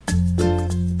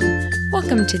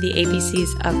Welcome to the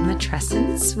ABCs of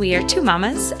Matrescence. We are two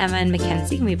mamas, Emma and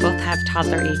Mackenzie, and we both have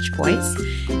toddler-age boys.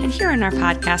 And here on our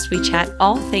podcast, we chat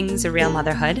all things real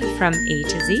motherhood from A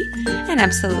to Z and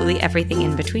absolutely everything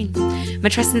in between.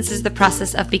 Matrescence is the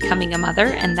process of becoming a mother,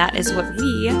 and that is what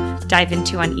we dive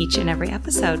into on each and every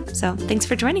episode. So thanks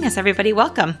for joining us, everybody.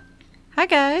 Welcome. Hi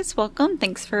guys, welcome.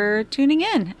 Thanks for tuning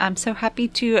in. I'm so happy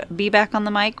to be back on the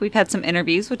mic. We've had some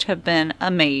interviews which have been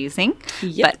amazing,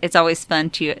 but it's always fun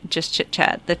to just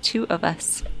chit-chat, the two of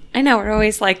us. I know, we're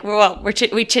always like, well,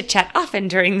 we chit-chat often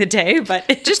during the day,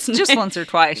 but just once or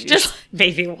twice. Just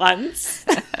maybe once.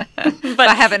 But if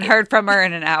I haven't heard from her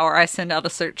in an hour, I send out a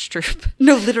search troop.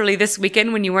 No, literally this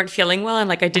weekend when you weren't feeling well and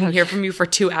like I didn't hear from you for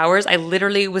 2 hours, I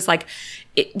literally was like,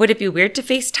 would it be weird to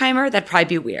FaceTime her? That'd probably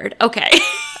be weird. Okay.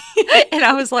 And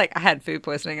I was like, I had food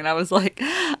poisoning, and I was like,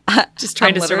 just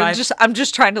trying to survive. I'm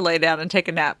just trying to lay down and take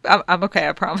a nap. I'm okay.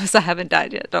 I promise. I haven't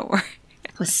died yet. Don't worry.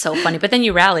 It was so funny. But then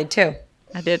you rallied too.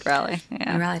 I did rally.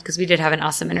 Yeah, I rallied because we did have an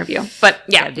awesome interview. But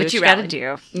yeah, but you rallied.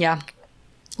 Yeah.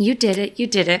 You did it. You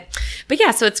did it. But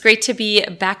yeah, so it's great to be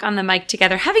back on the mic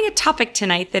together, having a topic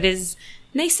tonight that is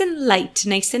nice and light,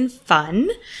 nice and fun.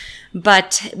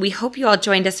 But we hope you all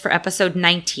joined us for episode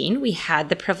 19. We had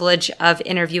the privilege of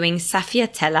interviewing Safia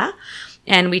Tella,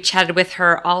 and we chatted with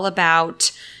her all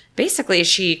about, basically,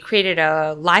 she created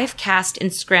a live cast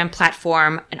Instagram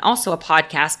platform and also a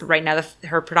podcast. But right now,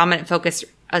 her predominant focus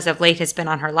as of late has been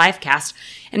on her live cast,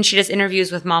 and she does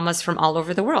interviews with mamas from all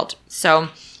over the world. So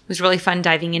it was really fun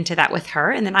diving into that with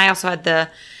her. And then I also had the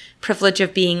privilege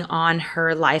of being on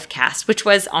her live cast, which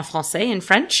was en français, in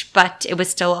French, but it was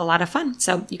still a lot of fun.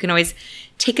 So you can always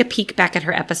take a peek back at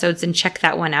her episodes and check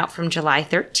that one out from July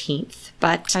 13th.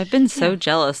 But I've been so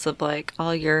jealous of like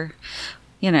all your,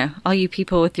 all you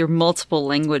people with your multiple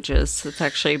languages. It's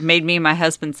actually made me and my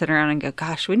husband sit around and go,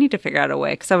 gosh, we need to figure out a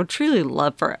way. Because I would truly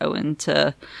love for Owen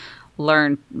to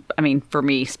learn. I mean, for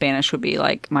me, Spanish would be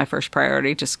like my first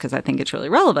priority just because I think it's really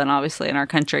relevant, obviously, in our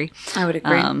country. I would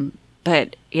agree.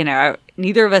 But,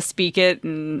 neither of us speak it.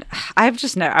 And I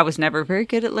was never very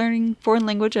good at learning foreign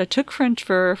language. I took French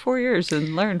for 4 years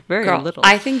and learned very little.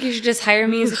 I think you should just hire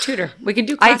me as a tutor. We can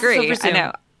do classes over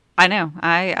Zoom. I know.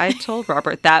 I told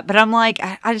Robert that. But I'm like,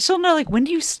 I just don't know, like, when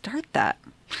do you start that?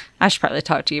 I should probably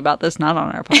talk to you about this, not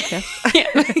on our podcast.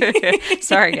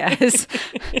 Sorry, guys.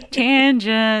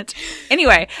 Tangent.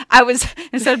 Anyway,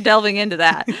 instead of delving into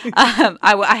that,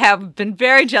 I have been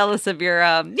very jealous of your,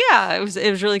 it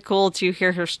was really cool to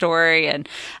hear her story. And,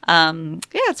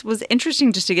 it was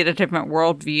interesting just to get a different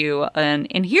worldview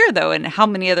and hear, though, and how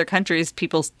many other countries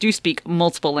people do speak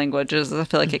multiple languages. I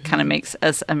feel like it kind of makes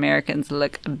us Americans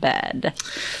look bad.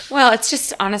 Well, it's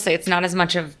just, honestly, it's not as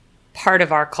much of part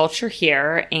of our culture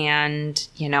here. And,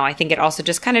 I think it also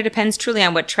just kind of depends truly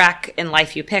on what track in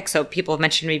life you pick. So people have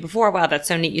mentioned to me before, wow, that's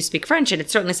so neat you speak French. And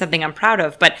it's certainly something I'm proud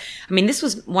of. But I mean, this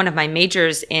was one of my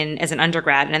majors as an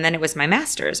undergrad. And then it was my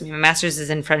master's. I mean, my master's is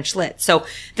in French lit. So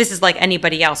this is like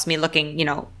anybody else, me looking,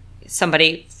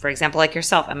 somebody, for example, like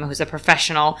yourself, Emma, who's a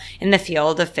professional in the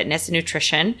field of fitness and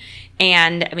nutrition.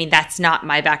 And I mean, that's not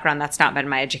my background. That's not been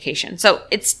my education. So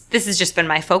this has just been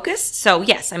my focus. So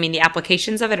yes, I mean, the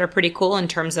applications of it are pretty cool in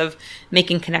terms of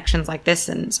making connections like this,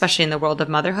 and especially in the world of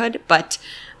motherhood. But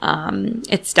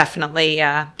it's definitely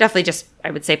just,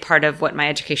 I would say, part of what my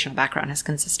educational background has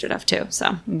consisted of too.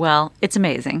 So, well, it's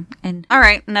amazing. And all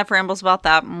right, enough rambles about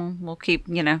that. We'll keep,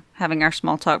 having our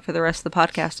small talk for the rest of the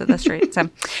podcast at this rate. So,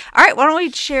 all right, why don't we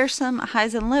share some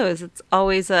highs and lows? It's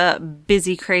always a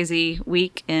busy, crazy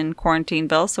week in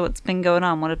Quarantineville. So what's been going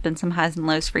on? What have been some highs and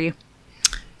lows for you?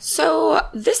 So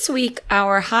this week,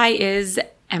 our high is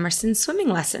Emerson swimming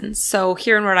lessons. So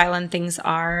here in Rhode Island, things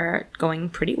are going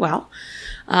pretty well.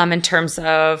 In terms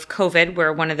of COVID,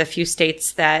 we're one of the few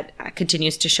states that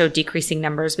continues to show decreasing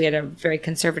numbers. We had a very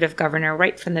conservative governor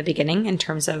right from the beginning in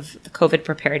terms of the COVID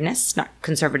preparedness, not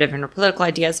conservative in her political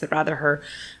ideas, but rather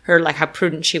her like how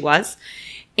prudent she was.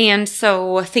 And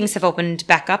so things have opened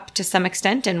back up to some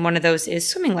extent, and one of those is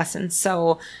swimming lessons.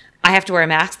 So I have to wear a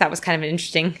mask. That was kind of an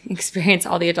interesting experience.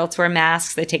 All the adults wear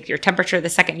masks. They take your temperature the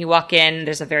second you walk in.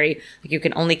 There's you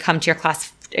can only come to your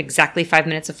class exactly 5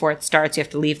 minutes before it starts. You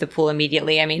have to leave the pool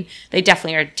immediately. I mean, they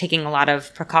definitely are taking a lot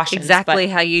of precautions. Exactly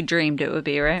how you dreamed it would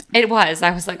be, right? It was.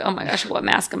 I was like, oh my gosh, what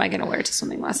mask am I going to wear to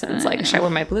swimming lessons? Like, should I wear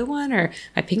my blue one or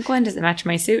my pink one? Does it match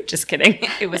my suit? Just kidding.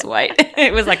 It was white.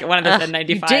 It was like one of those N95.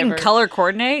 You didn't color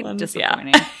coordinate?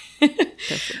 Disappointing. Yeah.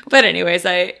 But anyways,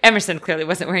 Emerson clearly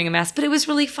wasn't wearing a mask, but it was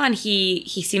really fun. He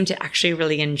seemed to actually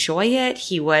really enjoy it.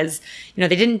 He was, they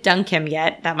didn't dunk him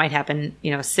yet. That might happen,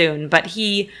 soon, but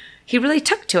he really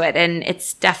took to it. And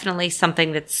it's definitely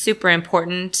something that's super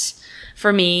important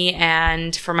for me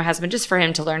and for my husband, just for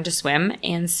him to learn to swim.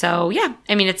 And so, yeah,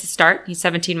 I mean, it's a start. He's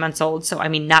 17 months old. So, I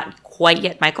mean, not quite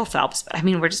yet Michael Phelps, but I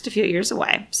mean, we're just a few years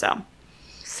away. So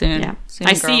soon. Yeah. Soon,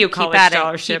 I see you, college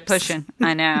scholarships. Keep pushing.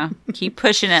 I know. Keep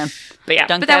pushing him. But yeah,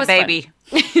 dunk that baby.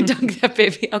 Dunk that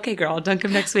baby. Okay, girl, I'll dunk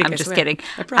him next week. I'm just kidding.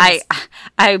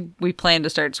 We plan to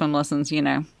start swim lessons, one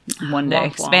day.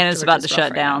 Womp womp. Spanish about to Georgia's rough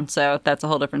shut right down, now. so that's a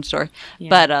whole different story. Yeah.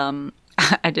 But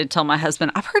I did tell my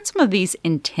husband, I've heard some of these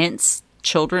intense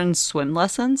children's swim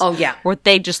lessons. Oh, yeah. Where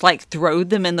they just like throw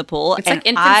them in the pool. It's like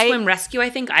Infant Swim Rescue, I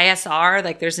think, ISR.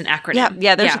 Like there's an acronym.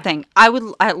 Yeah, there's a thing. I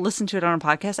listened to it on a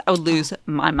podcast. I would lose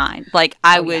my mind. Like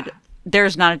I would. Yeah.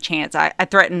 There's not a chance. I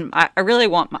threaten. I really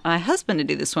want my husband to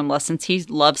do the swim lessons. He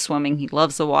loves swimming. He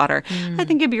loves the water. I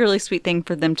think it'd be a really sweet thing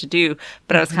for them to do.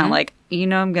 But I was kind of like,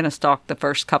 I'm going to stalk the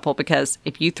first couple because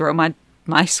if you throw my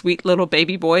sweet little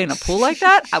baby boy in a pool like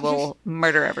that, I will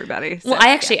murder everybody. So, well, I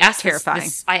actually asked terrifying.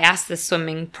 I asked the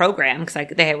swimming program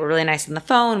because they were really nice on the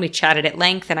phone. We chatted at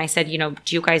length, and I said,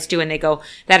 do you guys do? And they go,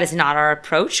 that is not our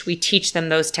approach. We teach them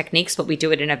those techniques, but we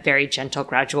do it in a very gentle,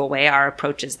 gradual way. Our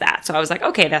approach is that. So I was like,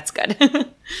 okay, that's good.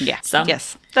 Yeah. So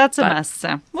yes, that's a mess.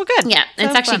 So well, good. Yeah, and so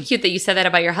it's actually fun. cute that you said that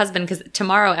about your husband because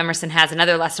tomorrow Emerson has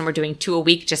another lesson. We're doing 2 a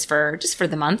week just for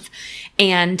the month,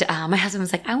 and my husband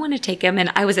was like, I want to take him,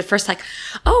 and I was at first like,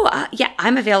 yeah,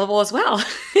 I'm available as well.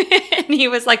 And he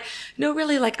was like, no,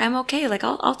 really, like, I'm okay. Like,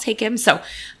 I'll take him. So I'm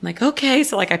like, okay.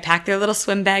 So like I packed their little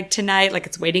swim bag tonight. Like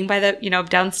it's waiting by the,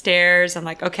 downstairs. I'm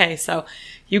like, okay, so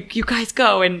you guys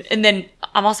go. And then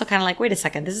I'm also kind of like, wait a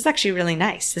second. This is actually really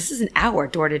nice. This is an hour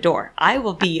door to door. I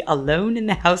will be alone in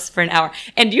the house for an hour.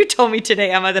 And you told me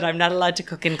today, Emma, that I'm not allowed to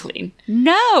cook and clean.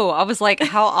 No, I was like,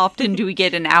 how often do we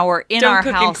get an hour in our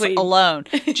house alone?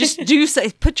 Just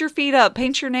put your feet up,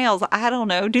 paint your nails. I don't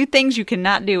know. Do things you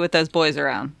cannot do with those boys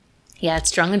around. Yeah, it's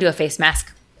strong. And do a face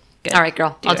mask. Good. All right,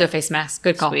 girl. I'll do a face mask.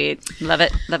 Good call. Sweet. Love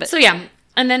it. Love it. So yeah.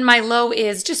 And then my low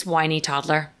is just whiny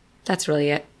toddler. That's really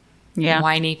it. Yeah.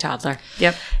 Whiny toddler.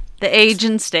 Yep. The age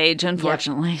and stage,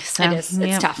 unfortunately. Yep. So, it is.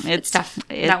 It's tough. It's tough.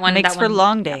 That one makes for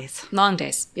long days. Long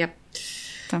days. Yep.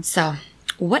 So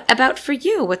what about for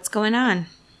you? What's going on?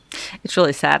 It's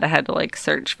really sad. I had to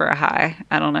search for a high.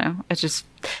 I don't know. It's just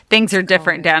things are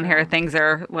different down here. Things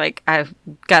are I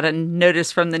got a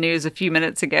notice from the news a few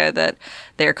minutes ago that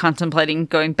they're contemplating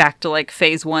going back to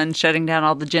phase 1, shutting down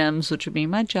all the gyms, which would be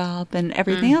my job and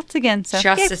everything else again. So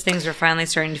as things are finally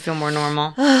starting to feel more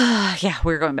normal. Yeah,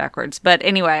 we're going backwards. But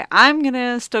anyway, I'm going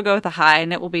to still go with a high,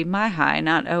 and it will be my high,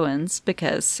 not Owen's,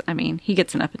 because he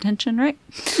gets enough attention, right?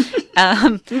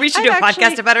 We should do a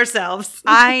podcast about ourselves.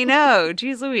 I know.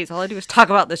 Jeez Louise. All I do is talk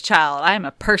about this child. I am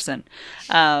a person.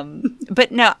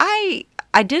 But no, I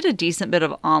did a decent bit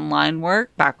of online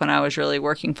work back when I was really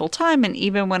working full time. And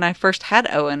even when I first had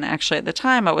Owen, actually at the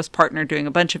time, I was partner doing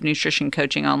a bunch of nutrition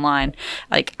coaching online.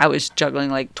 I was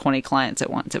juggling 20 clients at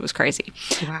once. It was crazy.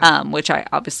 Wow. Which I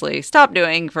obviously stopped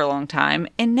doing for a long time.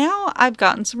 And now I've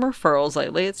gotten some referrals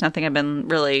lately. It's nothing I've been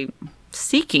really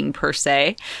seeking per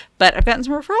se, but I've gotten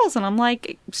some referrals and I'm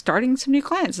starting some new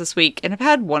clients this week, and I've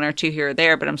had 1 or 2 here or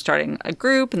there, but I'm starting a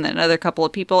group and then another couple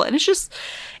of people, and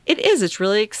it's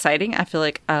really exciting. I feel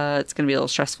like it's going to be a little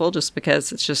stressful just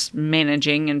because it's just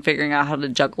managing and figuring out how to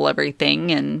juggle everything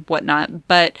and whatnot,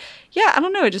 but yeah, I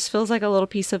don't know, it just feels like a little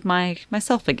piece of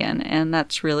myself again, and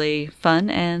that's really fun.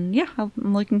 And yeah, I'm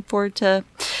looking forward to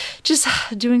just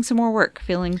doing some more work,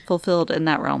 feeling fulfilled in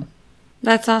that realm.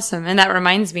 That's awesome. And that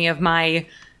reminds me of my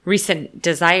recent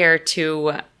desire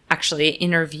to actually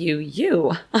interview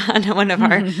you on one of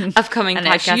our upcoming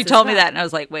podcasts. You told me that and I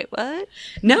was like, wait, what?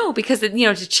 No, because,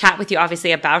 to chat with you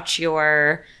obviously about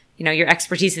your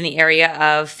expertise in the area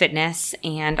of fitness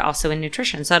and also in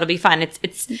nutrition. So it'll be fun.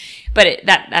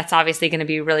 That's obviously going to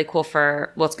be really cool it's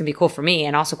going to be cool for me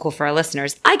and also cool for our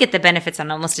listeners. I get the benefits on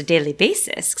almost a daily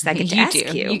basis because I get to ask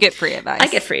you. You get free advice. I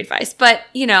get free advice. But,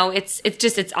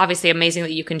 it's obviously amazing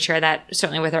that you can share that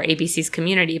certainly with our ABC's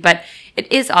community. But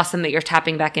it is awesome that you're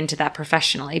tapping back into that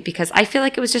professionally, because I feel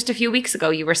like it was just a few weeks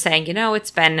ago you were saying, it's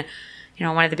been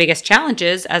one of the biggest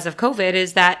challenges as of COVID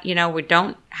is that, we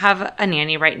don't have a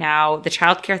nanny right now. The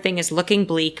childcare thing is looking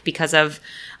bleak because of,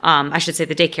 I should say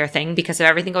the daycare thing, because of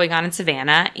everything going on in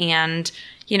Savannah. And,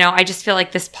 I just feel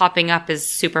like this popping up is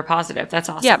super positive. That's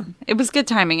awesome. Yeah, it was good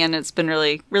timing and it's been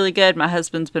really, really good. My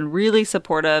husband's been really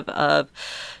supportive of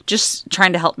just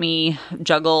trying to help me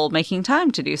juggle making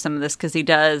time to do some of this, because he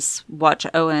does watch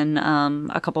Owen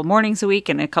a couple mornings a week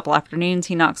and a couple afternoons.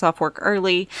 He knocks off work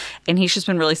early, and he's just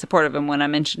been really supportive. And when I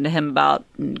mentioned to him about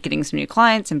getting some new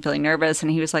clients and feeling nervous, and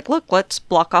he was like, look, let's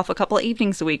block off a couple of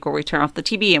evenings a week where we turn off the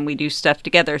TV and we do stuff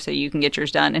together so you can get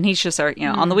yours done. And he's just,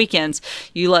 on the weekends,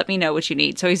 you let me know what you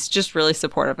need. So he's just really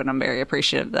supportive, and I'm very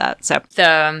appreciative of that. So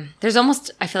there's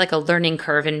almost, I feel like, a learning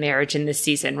curve in marriage in this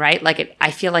season, right? Like I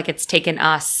feel like it's taken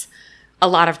us a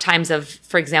lot of times of,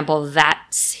 for example,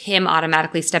 that's him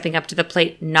automatically stepping up to the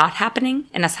plate not happening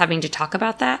and us having to talk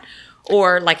about that.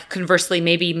 Or like conversely,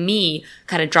 maybe me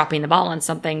kind of dropping the ball on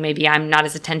something. Maybe I'm not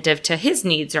as attentive to his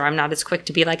needs, or I'm not as quick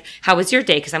to be like, how was your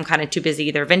day? Because I'm kind of too busy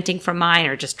either venting from mine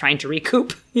or just trying to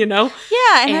recoup, you know?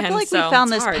 Yeah, and I feel like we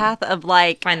found this path of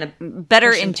like find the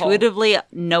better intuitively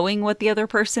knowing what the other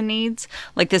person needs.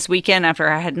 Like this weekend after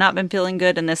I had not been feeling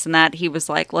good and this and that, he was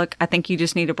like, look, I think you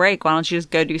just need a break. Why don't you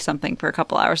just go do something for a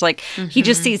couple hours? Like he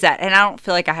just sees that. And I don't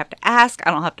feel like I have to ask.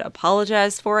 I don't have to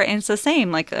apologize for it. And it's the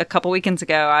same. Like a couple weekends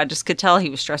ago, I just could tell he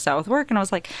was stressed out with work, and I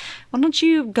was like, why don't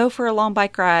you go for a long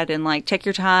bike ride and like take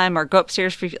your time, or go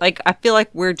upstairs for, like, I feel like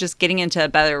we're just getting into a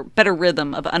better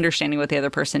rhythm of understanding what the other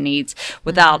person needs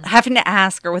without having to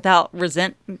ask, or without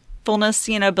resentfulness,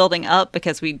 you know, building up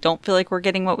because we don't feel like we're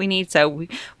getting what we need. So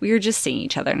we are just seeing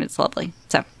each other, and it's lovely.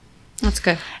 So that's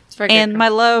good. And my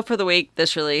low for the week,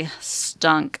 this really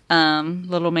stunk.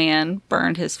 Little man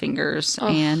burned his fingers,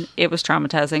 and it was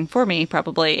traumatizing for me,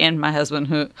 probably, and my husband,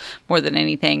 who more than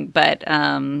anything. But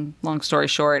long story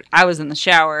short, I was in the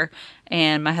shower,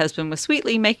 and my husband was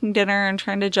sweetly making dinner and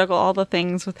trying to juggle all the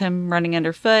things with him running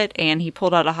underfoot. And he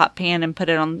pulled out a hot pan and put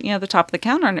it on, the top of the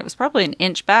counter, and it was probably an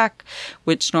inch back,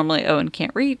 which normally Owen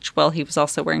can't reach. Well, he was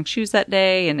also wearing shoes that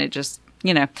day, and it just,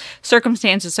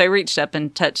 circumstances. So I reached up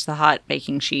and touched the hot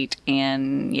baking sheet,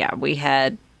 and yeah, we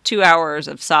had 2 hours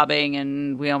of sobbing,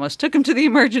 and we almost took him to the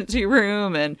emergency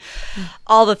room and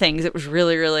all the things. It was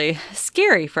really, really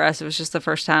scary for us. It was just the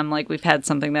first time like we've had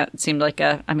something that seemed like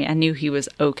I knew he was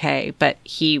okay, but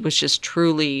he was just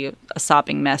truly a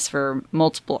sobbing mess for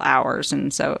multiple hours.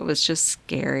 And so it was just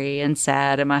scary and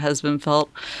sad. And my husband felt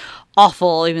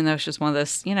awful, even though it's just one of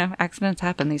those, accidents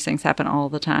happen. These things happen all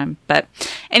the time. But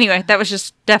anyway, that was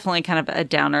just definitely kind of a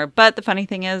downer. But the funny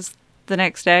thing is, the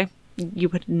next day, you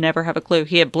would never have a clue.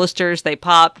 He had blisters. They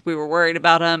popped. We were worried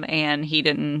about him, and he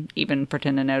didn't even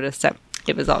pretend to notice. So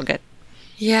it was all good.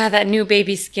 Yeah, that new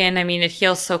baby skin, it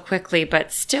heals so quickly,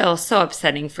 but still so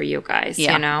upsetting for you guys,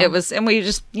 It was, and we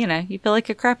just, you feel like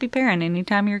a crappy parent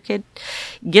anytime your kid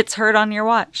gets hurt on your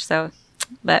watch. So,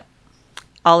 but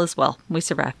all is well. We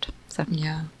survived. So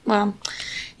yeah, well,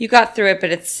 you got through it, but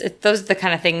those are the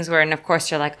kind of things where, and of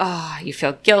course you're like, oh, you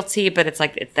feel guilty, but it's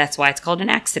like, that's why it's called an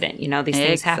accident. These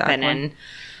things happen, and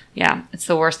yeah, it's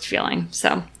the worst feeling.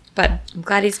 So, but I'm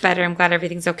glad he's better. I'm glad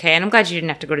everything's okay. And I'm glad you didn't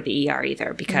have to go to the ER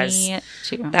either, because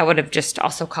that would have just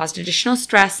also caused additional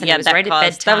stress. And it was right at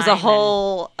bedtime. That was a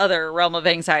whole other realm of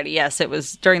anxiety. Yes, it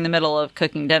was during the middle of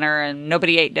cooking dinner, and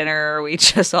nobody ate dinner. We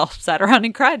just all sat around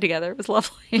and cried together. It was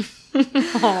lovely.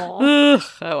 Oh,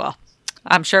 well.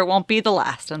 I'm sure it won't be the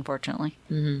last, unfortunately.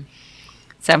 Mm-hmm.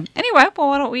 So anyway, well,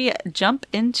 why don't we jump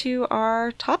into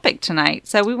our topic tonight?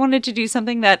 So we wanted to do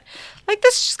something that, like,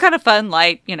 this is just kind of fun,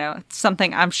 light,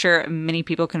 something I'm sure many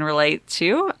people can relate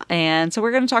to. And so we're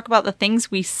going to talk about the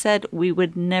things we said we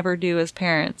would never do as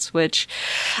parents, which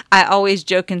I always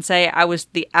joke and say I was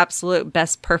the absolute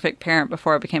best perfect parent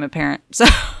before I became a parent. So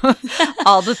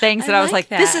all the things that I was like,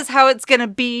 this is how it's going to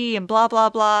be, and blah,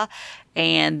 blah, blah.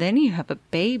 And then you have a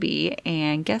baby,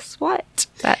 and guess what?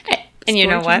 And you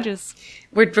know changes. What?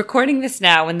 We're recording this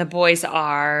now when the boys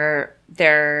are,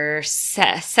 they're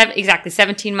exactly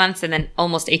 17 months and then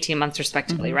almost 18 months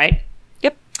respectively, mm-hmm. right?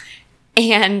 Yep.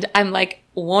 And I'm like,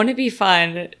 won't it be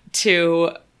fun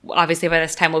to, obviously by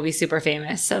this time we'll be super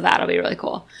famous, so that'll be really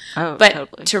cool. Oh, but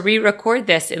totally. To re-record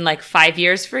this in like 5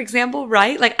 years, for example,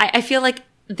 right? Like I feel like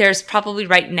there's probably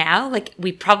right now, like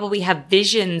we probably have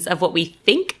visions of what we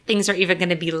think things are even going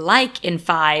to be like in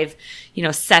 5,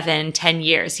 7, 10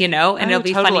 years, and it'll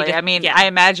be totally. funny. I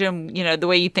imagine, the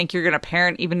way you think you're going to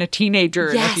parent even a teenager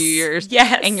in a few years.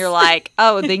 Yes. And you're like,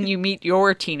 oh, then you meet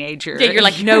your teenager. Yeah, you're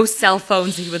like, no cell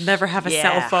phones. You would never have a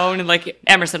cell phone. And like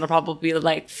Emerson will probably be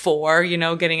like 4,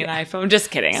 getting an iPhone. Just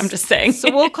kidding. I'm just saying.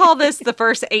 So we'll call this the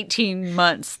first 18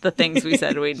 months, the things we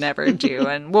said we'd never do.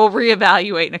 And we'll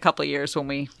reevaluate in a couple of years when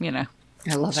we,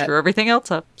 I love screw everything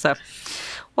else up. So,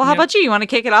 well, how about you? You want to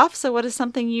kick it off? So what is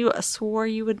something you swore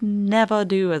you would never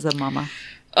do as a mama?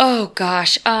 Oh,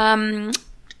 gosh.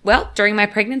 Well, during my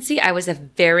pregnancy, I was a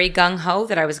very gung-ho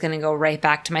that I was going to go right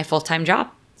back to my full-time job,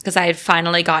 because I had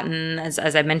finally gotten,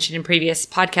 as I mentioned in previous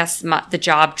podcasts, the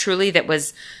job truly that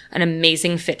was an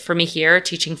amazing fit for me here,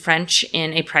 teaching French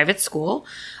in a private school,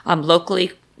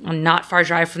 locally, not far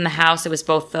drive from the house. It was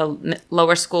both the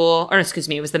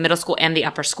it was the middle school and the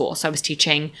upper school. So I was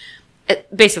teaching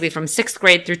basically from 6th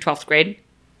grade through 12th grade.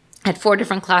 I had 4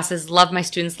 different classes, loved my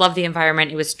students, loved the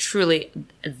environment. It was truly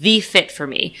the fit for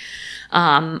me.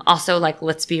 Also, like,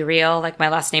 let's be real. Like, my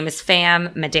last name is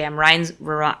Pham. Madame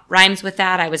rhymes with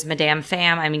that. I was Madame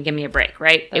Pham. I mean, give me a break,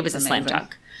 right? It was a slam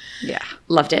dunk. Yeah.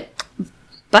 Loved it.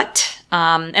 But,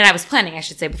 and I was planning, I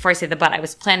should say, before I say the but, I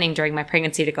was planning during my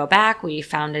pregnancy to go back. We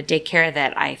found a daycare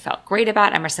that I felt great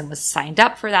about. Emerson was signed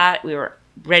up for that. We were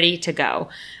ready to go.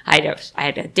 I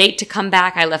had a date to come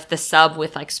back. I left the sub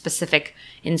with like specific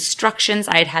instructions.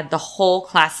 I had the whole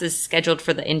classes scheduled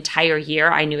for the entire year.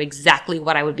 I knew exactly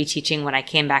what I would be teaching when I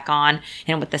came back on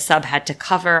and what the sub had to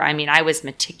cover. I mean, I was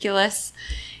meticulous.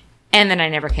 And then I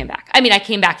never came back. I mean, I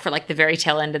came back for like the very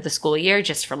tail end of the school year,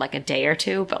 just for like a day or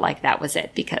two, but like that was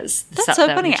it because that's so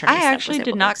funny. I actually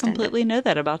did not completely know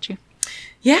that about you.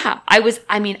 Yeah, I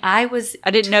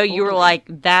didn't know you were like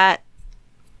that,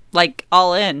 like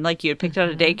all in, like you had picked out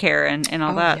a daycare and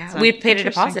all that. Yeah. So. We paid a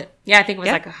deposit. Yeah, I think it was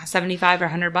like $75 or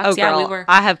 $100. Oh, yeah, girl,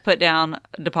 I have put down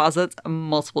deposits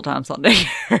multiple times on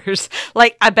daycares.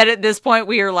 Like, I bet at this point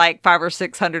we are like $500 or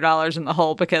 $600 in the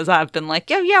hole because I've been like,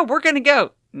 yeah, we're gonna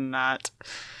go. Not.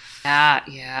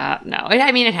 Yeah, no.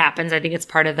 I mean, it happens. I think it's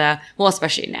part of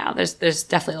especially now. There's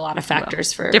definitely a lot of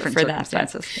factors for different for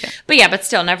circumstances. That. But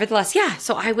still, nevertheless, yeah.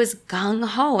 So I was gung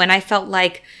ho, and I felt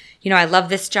like, I love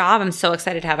this job. I'm so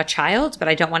excited to have a child, but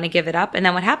I don't want to give it up. And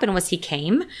then what happened was he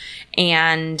came,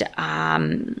 and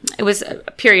it was a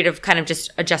period of kind of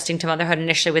just adjusting to motherhood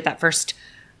initially with that first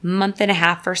month and a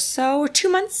half or so, or 2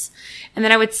 months. And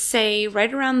then I would say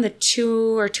right around the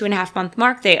 2 or 2.5 month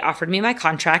mark, they offered me my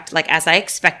contract, like as I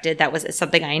expected. That was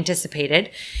something I anticipated.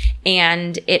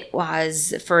 And it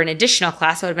was for an additional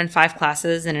class. It would have been 5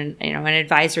 classes and an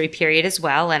advisory period as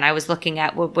well. And I was looking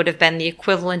at what would have been the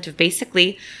equivalent of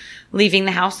basically leaving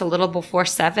the house a little before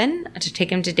 7 to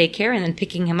take him to daycare and then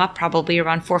picking him up probably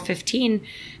around 4:15. And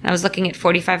I was looking at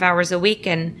 45 hours a week,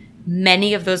 and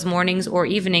many of those mornings or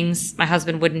evenings, my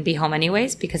husband wouldn't be home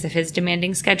anyways because of his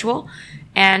demanding schedule.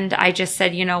 And I just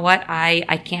said, you know what?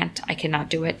 I cannot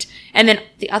do it. And then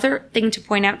the other thing to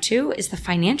point out too is the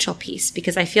financial piece,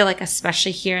 because I feel like,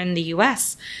 especially here in the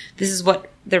US, this is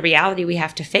what the reality we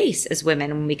have to face as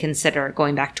women when we consider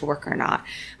going back to work or not.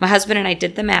 My husband and I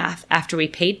did the math after we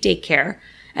paid daycare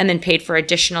and then paid for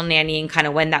additional nannying, kind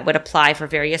of when that would apply for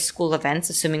various school events,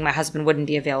 assuming my husband wouldn't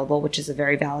be available, which is a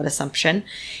very valid assumption.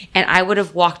 And I would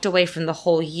have walked away from the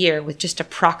whole year with just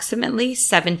approximately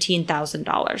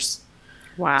 $17,000.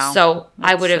 Wow. So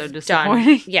I would have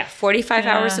done 45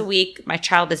 hours a week. My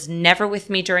child is never with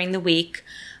me during the week.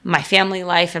 My family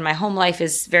life and my home life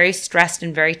is very stressed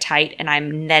and very tight, and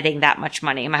I'm netting that much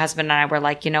money. And my husband and I were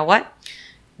like, you know what?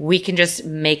 We can just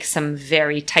make some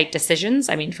very tight decisions.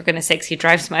 I mean, for goodness sakes, he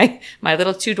drives my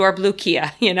little 2-door blue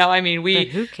Kia. I mean, but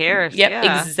who cares?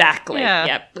 Yep, exactly. Yeah.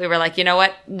 Yep. We were like, you know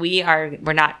what?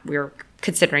 We're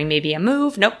considering maybe a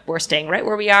move. Nope, we're staying right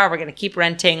where we are. We're going to keep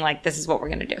renting. Like, this is what we're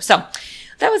going to do. So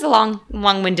that was a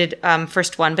long-winded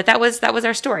first one, but that was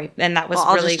our story, and that was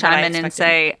I'll really just chime in and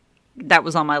say that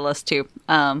was on my list too,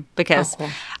 because cool.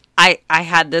 I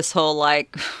had this whole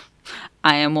like,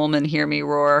 I am woman, hear me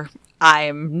roar. I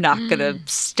am not going to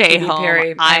stay Katy home.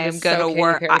 Perry. I am going to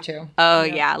work.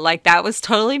 Yeah. Like, that was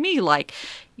totally me. Like,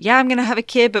 yeah, I'm going to have a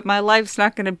kid, but my life's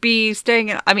not going to be staying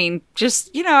in. I mean,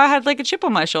 just, I had like a chip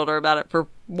on my shoulder about it for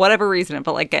whatever reason. It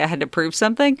felt like I had to prove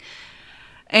something.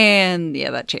 And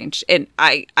yeah, that changed. And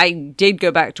I did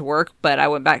go back to work, but I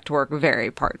went back to work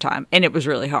very part-time, and it was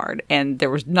really hard. And there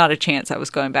was not a chance I was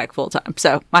going back full-time.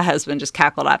 So my husband just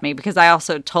cackled at me because I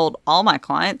also told all my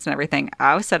clients and everything,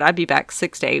 I always said I'd be back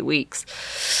 6 to 8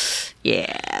 weeks.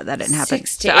 Yeah, that didn't happen.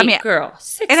 6 to 8, girl.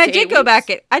 6 and I did go back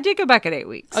at 8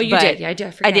 weeks. Oh, you did? Yeah, I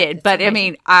did. I did. But I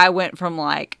mean, I went from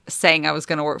like saying I was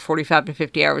going to work 45 to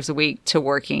 50 hours a week to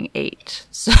working 8.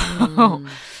 So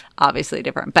obviously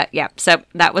different. But yeah, so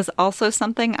that was also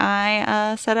something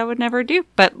I said I would never do.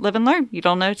 But live and learn. You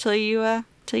don't know till you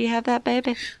have that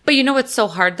baby. But you know what's so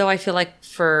hard though? I feel like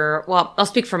I'll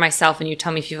speak for myself and you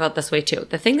tell me if you felt this way too.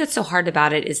 The thing that's so hard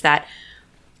about it is that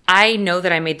I know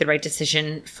that I made the right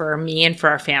decision for me and for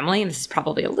our family. And this is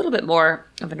probably a little bit more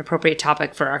of an appropriate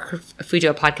topic for if we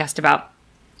do a podcast about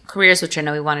careers, which I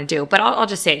know we want to do. But I'll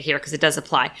just say it here because it does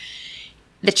apply.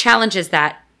 The challenge is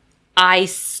that I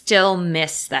still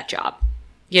miss that job,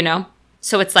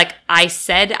 So it's like I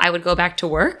said I would go back to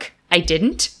work. I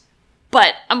didn't.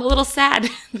 But I'm a little sad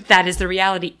that is the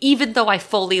reality, even though I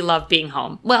fully love being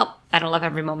home. Well, I don't love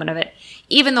every moment of it.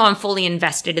 Even though I'm fully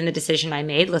invested in the decision I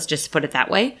made, let's just put it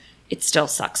that way, it still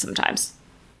sucks sometimes.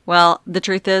 Well, the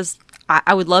truth is,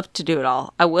 I would love to do it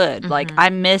all. I would. Like, I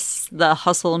miss the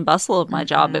hustle and bustle of my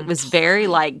job. It was very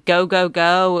like go, go,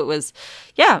 go. It was,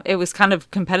 it was kind of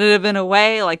competitive in a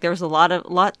way. Like, there was a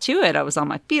lot to it. I was on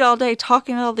my feet all day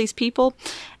talking to all these people,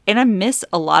 and I miss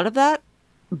a lot of that.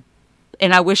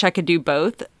 And I wish I could do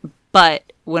both.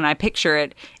 But when I picture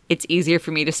it, it's easier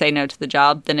for me to say no to the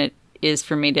job than it is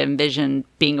for me to envision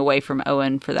being away from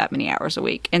Owen for that many hours a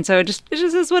week. And so it just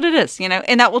is what it is,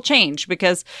 and that will change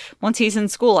because once he's in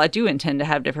school, I do intend to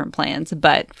have different plans.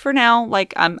 But for now,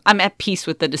 like, I'm at peace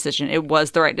with the decision. It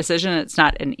was the right decision. It's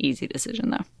not an easy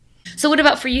decision though. So what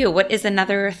about for you? What is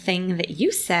another thing that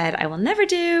you said, I will never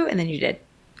do, and then you did?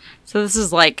 So this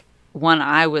is like one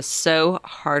I was so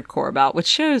hardcore about, which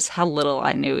shows how little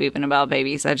I knew even about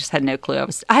babies. I just had no clue.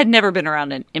 I had never been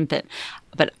around an infant,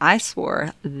 but I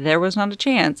swore there was not a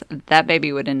chance that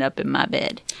baby would end up in my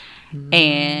bed.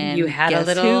 And you had a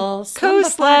little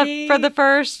co-slept for the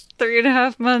first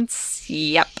 3.5 months.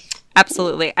 Yep,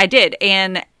 absolutely, I did,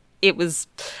 and it was,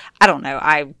 I don't know,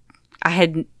 I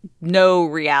had no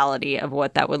reality of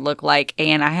what that would look like,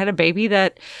 and I had a baby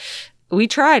that we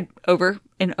tried over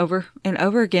and over and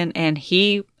over again. And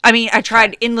I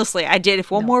tried endlessly. I did.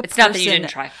 If one more person... It's not that you didn't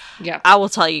try. Yeah. I will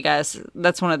tell you guys,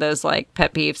 that's one of those like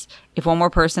pet peeves. If one more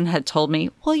person had told me,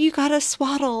 well, you got to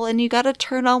swaddle and you got to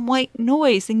turn on white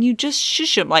noise and you just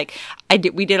shush them. Like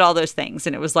we did all those things.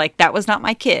 And it was like, that was not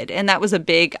my kid. And that was a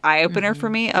big eye opener for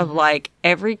me of like,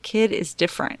 every kid is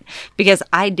different, because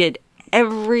I did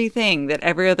everything that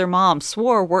every other mom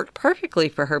swore worked perfectly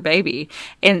for her baby.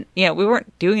 And, we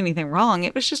weren't doing anything wrong.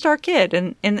 It was just our kid.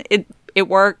 And it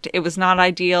worked. It was not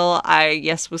ideal.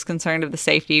 I, was concerned of the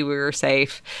safety. We were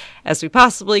safe as we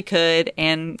possibly could.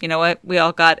 And you know what? We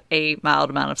all got a mild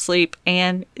amount of sleep.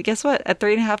 And guess what? At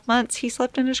 3.5 months, he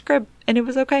slept in his crib and it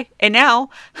was okay. And now,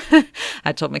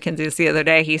 I told Mackenzie this the other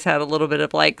day, he's had a little bit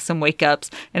of like some wake ups.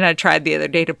 And I tried the other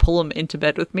day to pull him into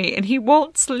bed with me and he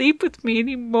won't sleep with me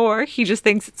anymore. He just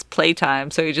thinks it's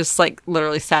playtime. So he just like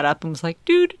literally sat up and was like,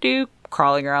 doo-doo-doo,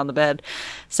 crawling around the bed.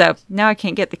 So now I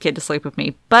can't get the kid to sleep with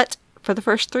me. But for the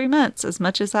first 3 months, as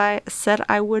much as I said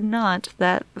I would not,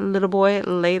 that little boy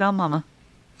laid on mama.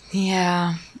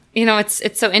 Yeah.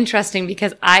 It's so interesting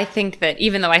because I think that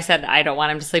even though I said I don't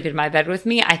want him to sleep in my bed with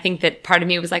me, I think that part of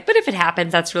me was like, but if it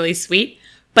happens, that's really sweet.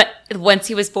 But once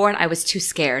he was born, I was too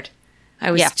scared. I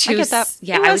was too... I get that.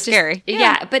 Yeah, it was scary.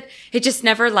 Yeah, but it just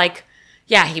never like...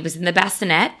 Yeah, he was in the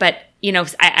bassinet, but,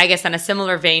 I guess on a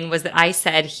similar vein was that I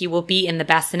said he will be in the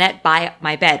bassinet by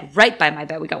my bed, right by my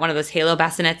bed. We got one of those halo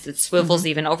bassinets that swivels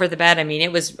even over the bed. I mean,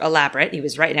 it was elaborate. He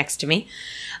was right next to me.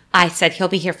 I said he'll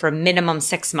be here for a minimum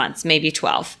 6 months, maybe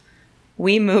 12.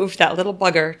 We moved that little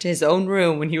bugger to his own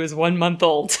room when he was 1 month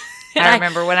old. I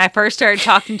remember when I first started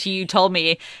talking to you, you told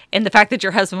me, and the fact that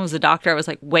your husband was a doctor, I was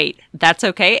like, wait, that's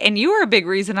okay. And you were a big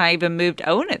reason I even moved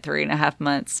Owen at 3.5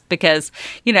 months because,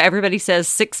 everybody says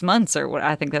 6 months or what.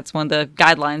 I think that's one of the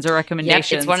guidelines or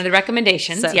recommendations. Yep, it's one of the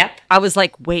recommendations. So yep. I was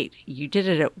like, wait, you did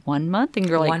it at 1 month? And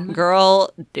you're like,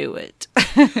 girl, do it.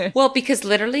 Well, because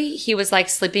literally he was like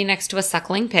sleeping next to a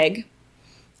suckling pig.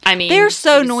 I mean, they're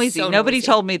so noisy. Nobody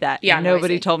told me that. Yeah,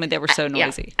 nobody told me they were so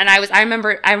noisy. Yeah. And I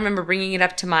remember bringing it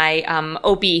up to my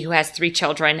OB who has 3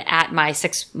 children at my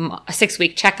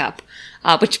 6-week checkup.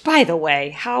 Which, by the way,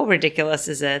 how ridiculous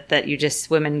is it that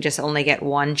women just only get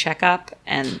 1 checkup?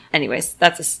 And anyways,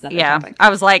 that's another topic. I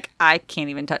was like, I can't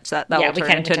even touch that. That will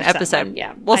turn into an episode.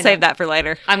 Yeah, we'll save that for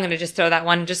later. I'm going to just throw that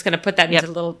one. Just going to put that into a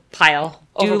little pile.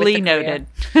 Duly noted.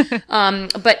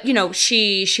 But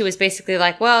she was basically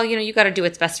like, well, you got to do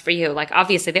what's best for you. Like,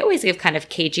 obviously, they always give kind of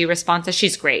cagey responses.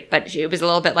 She's great, but it was a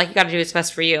little bit like, you got to do what's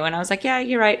best for you. And I was like, yeah,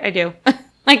 you're right, I do.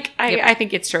 I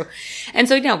think it's true. And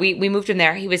so, we moved him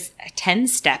there. He was 10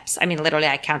 steps. I mean, literally,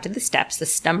 I counted the steps,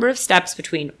 the number of steps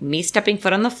between me stepping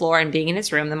foot on the floor and being in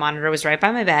his room. The monitor was right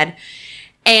by my bed.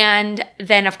 And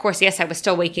then, of course, yes, I was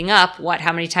still waking up,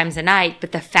 how many times a night?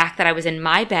 But the fact that I was in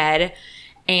my bed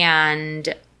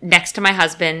and next to my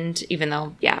husband, even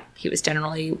though, he was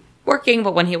generally working,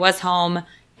 but when he was home,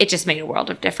 it just made a world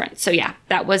of difference. So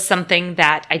that was something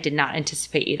that I did not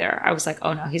anticipate either. I was like,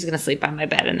 oh no, he's going to sleep by my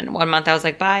bed. And then 1 month I was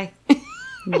like, bye.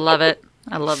 Love it.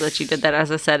 I love that you did that.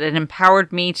 As I said, it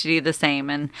empowered me to do the same.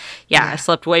 And I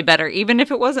slept way better. Even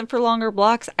if it wasn't for longer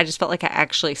blocks, I just felt like I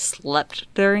actually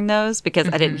slept during those because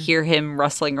I didn't hear him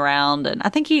rustling around. And I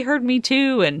think he heard me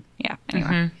too. And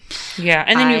anyway. Yeah.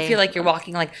 And then you feel like you're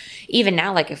walking, like, even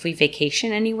now, like if we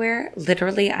vacation anywhere,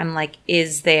 literally I'm like,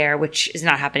 is there, which is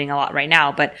not happening a lot right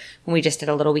now, but when we just did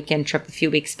a little weekend trip a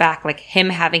few weeks back, like him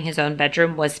having his own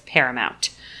bedroom was paramount.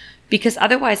 because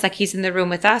otherwise, like, he's in the room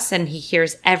with us and he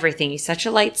hears everything. He's such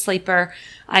a light sleeper.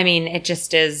 I mean, it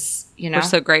just is, you know. We're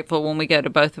so grateful when we go to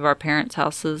both of our parents'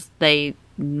 houses. They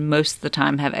most of the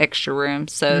time have extra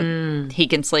rooms so he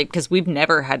can sleep, because we've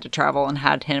never had to travel and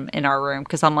had him in our room,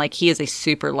 because I'm like, he is a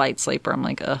super light sleeper. I'm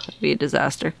like, it'd be a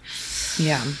disaster.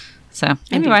 Yeah. So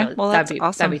anyway, well, that's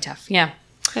awesome. That'd be tough. Yeah.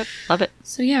 Yep, love it.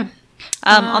 So yeah.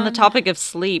 On the topic of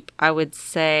sleep, I would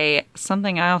say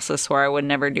something I also swore I would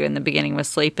never do in the beginning with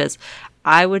sleep is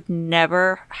I would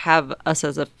never have us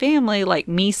as a family, like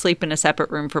me, sleep in a separate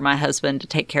room for my husband to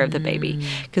take care of the baby.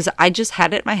 Because I just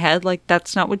had it in my head, like,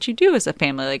 that's not what you do as a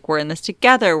family. Like, we're in this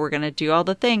together. We're going to do all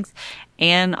the things.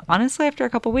 And honestly, after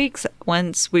a couple weeks,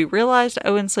 once we realized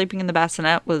Owen sleeping in the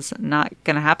bassinet was not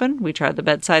going to happen, we tried the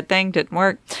bedside thing, didn't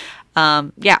work.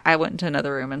 I went into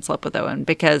another room and slept with Owen,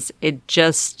 because it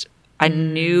just, I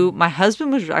knew my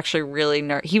husband was actually really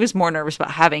he was more nervous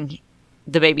about having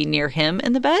the baby near him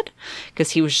in the bed,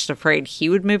 because he was just afraid he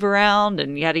would move around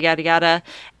and yada, yada, yada.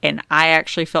 And I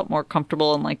actually felt more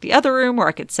comfortable in, like, the other room where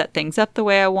I could set things up the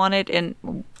way I wanted. And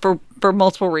for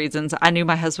multiple reasons, I knew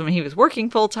my husband, he was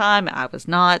working full time. I was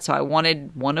not. So I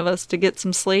wanted one of us to get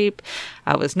some sleep.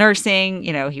 I was nursing,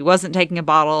 you know, he wasn't taking a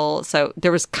bottle. So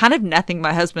there was kind of nothing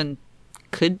my husband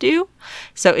could do.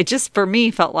 So it just, for me,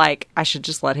 felt like I should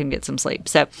just let him get some sleep.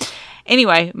 So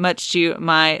anyway, much to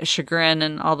my chagrin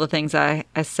and all the things I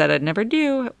said I'd never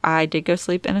do, I did go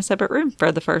sleep in a separate room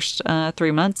for the first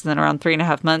 3 months. And then around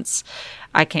 3.5 months,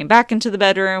 I came back into the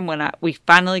bedroom when we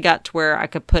finally got to where I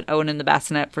could put Owen in the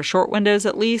bassinet for short windows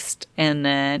at least. And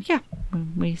then,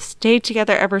 we stayed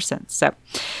together ever since. So,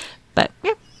 but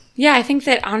yeah. Yeah, I think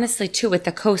that honestly, too, with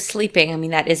the co-sleeping, I mean,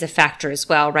 that is a factor as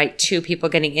well, right? Two people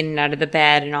getting in and out of the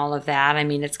bed and all of that. I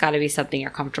mean, it's got to be something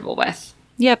you're comfortable with.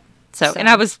 Yep. So,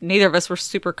 and neither of us were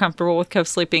super comfortable with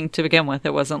co-sleeping to begin with.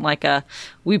 It wasn't like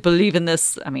we believe in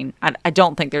this. I mean, I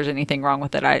don't think there's anything wrong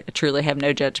with it. I truly have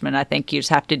no judgment. I think you just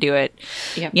have to do it,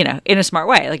 you know, in a smart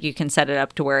way. Like, you can set it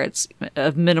up to where it's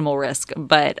of minimal risk.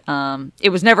 But it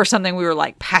was never something we were,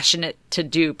 like, passionate to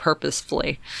do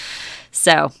purposefully.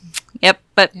 So, yep.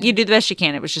 But you do the best you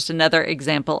can. It was just another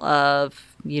example of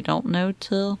you don't know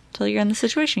till you're in the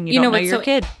situation. You don't know your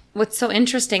kid. What's so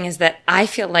interesting is that I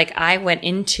feel like I went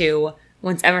into,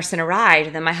 once Emerson arrived,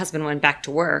 and then my husband went back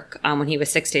to work when he was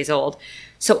 6 days old.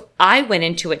 So I went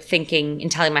into it thinking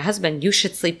and telling my husband, you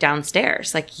should sleep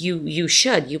downstairs. Like, you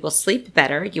should. You will sleep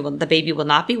better. The baby will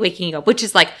not be waking you up, which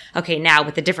is like, okay, now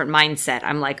with a different mindset,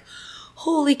 I'm like,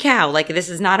 holy cow, like, this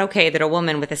is not okay that a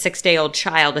woman with a 6-day-old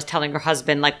child is telling her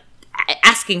husband, like,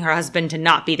 asking her husband to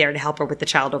not be there to help her with the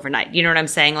child overnight. You know what I'm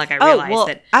saying? Like, I realized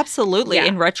that. Absolutely. Yeah.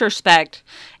 In retrospect,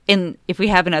 if we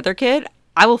have another kid,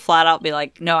 I will flat out be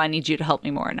like, no, I need you to help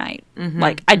me more at night. Mm-hmm,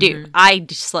 like, I do. I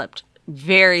slept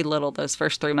very little those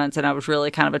first 3 months, and I was really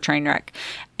kind of a train wreck.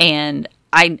 And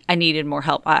I needed more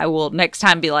help. I will next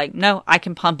time be like, no, I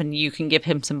can pump and you can give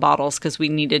him some bottles, because we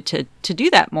needed to do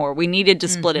that more. We needed to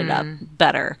split it up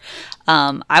better.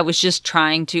 I was just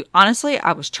trying to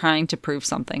prove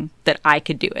something that I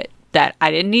could do it, that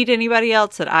I didn't need anybody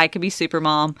else, that I could be super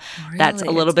mom. Really? That's a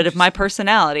little bit of my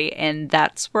personality, and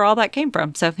that's where all that came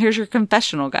from. So here's your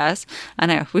confessional, guys. I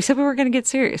know we said we were going to get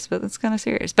serious, but it's kind of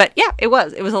serious. But yeah, it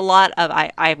was a lot of,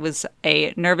 I was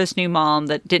a nervous new mom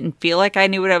that didn't feel like I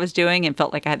knew what I was doing and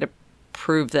felt like I had to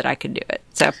prove that I could do it.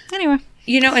 So anyway.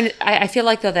 You know, and I feel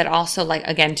like, though, that also, like,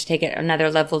 again, to take it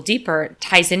another level deeper, it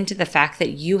ties into the fact that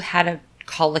you had a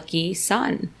colicky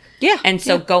son. Yeah. And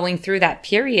so going through that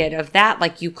period of that,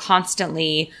 like, you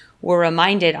constantly were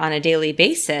reminded on a daily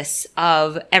basis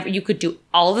of you could do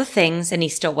all the things and he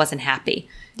still wasn't happy.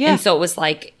 Yeah. And so it was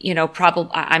like, you know,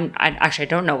 probably, I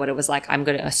don't know what it was like. I'm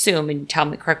going to assume, and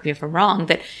correct me if I'm wrong,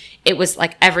 that it was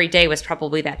like every day was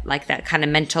probably that kind of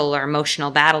mental or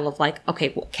emotional battle of like,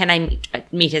 okay, well, can I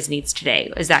meet his needs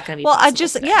today? Is that going to be possible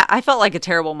today? I felt like a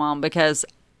terrible mom because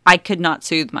I could not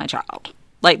soothe my child.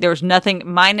 Like, there was nothing,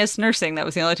 minus nursing. That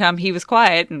was the only time he was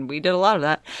quiet, and we did a lot of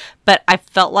that. But I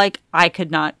felt like I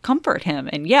could not comfort him.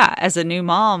 And yeah, as a new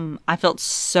mom, I felt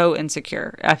so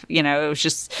insecure.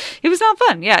 It was not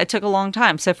fun. Yeah, it took a long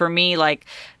time. So for me, like,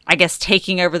 I guess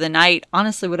taking over the night,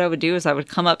 honestly, what I would do is I would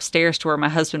come upstairs to where my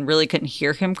husband really couldn't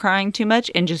hear him crying too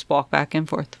much and just walk back and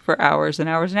forth for hours and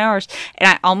hours and hours. And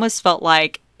I almost felt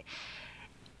like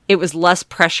it was less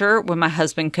pressure when my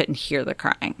husband couldn't hear the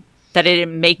crying. That it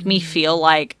didn't make me feel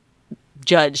like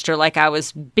judged or like I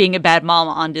was being a bad mom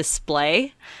on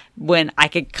display when I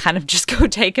could kind of just go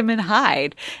take him and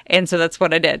hide. And so that's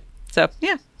what I did. So,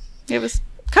 yeah, it was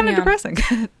kind of depressing.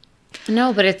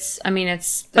 No, but it's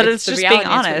just being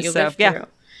honest. So, yeah.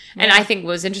 And I think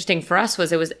what was interesting for us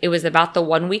was it was about the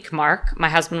 1 week mark. My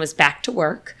husband was back to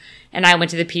work. And I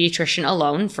went to the pediatrician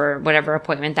alone for whatever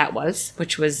appointment that was,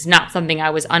 which was not something I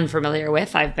was unfamiliar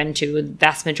with. I've been to the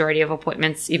vast majority of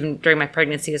appointments, even during my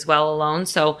pregnancy as well, alone.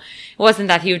 So it wasn't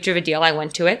that huge of a deal. I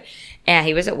went to it. And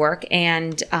he was at work.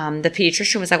 And the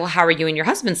pediatrician was like, well, how are you and your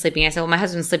husband sleeping? I said, well, my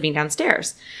husband's sleeping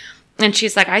downstairs. And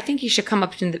she's like, I think he should come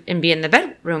up and be in the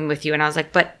bedroom with you. And I was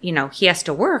like, but, he has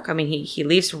to work. I mean, he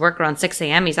leaves for work around 6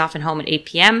 a.m. He's often home at 8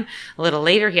 p.m. A little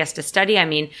later, he has to study.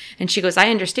 And she goes,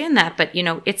 I understand that, but,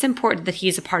 it's important that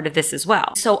he's a part of this as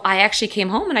well. So I actually came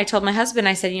home and I told my husband,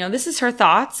 I said, this is her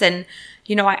thoughts. And,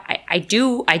 I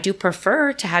do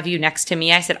prefer to have you next to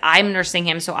me. I said, I'm nursing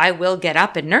him, so I will get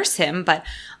up and nurse him. But,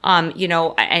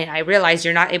 I realize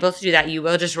you're not able to do that. You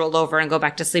will just roll over and go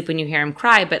back to sleep when you hear him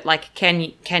cry. But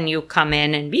can you come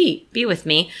in and be with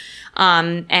me?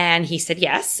 And he said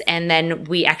yes. And then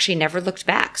we actually never looked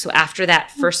back. So after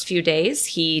that first few days,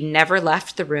 he never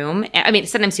left the room.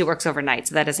 Sometimes he works overnight,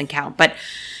 so that doesn't count.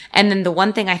 And then the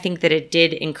one thing I think that it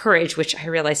did encourage, which I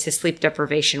realized his sleep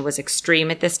deprivation was extreme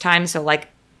at this time. So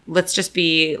let's just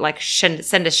be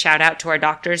send a shout out to our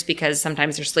doctors, because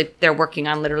sometimes they're working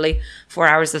on literally 4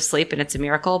 hours of sleep and it's a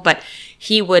miracle. But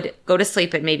he would go to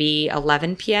sleep at maybe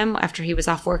 11 p.m. after he was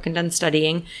off work and done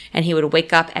studying. And he would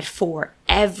wake up at 4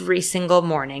 every single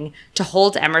morning to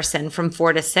hold Emerson from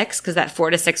 4 to 6, because that 4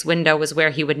 to 6 window was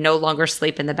where he would no longer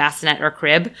sleep in the bassinet or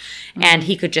crib. Mm-hmm. And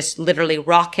he could just literally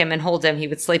rock him and hold him. He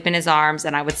would sleep in his arms,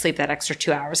 and I would sleep that extra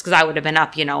 2 hours because I would have been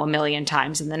up, a million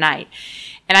times in the night.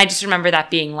 And I just remember that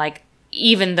being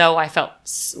even though I felt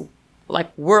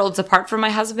worlds apart from my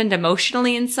husband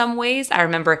emotionally in some ways, I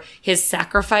remember his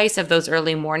sacrifice of those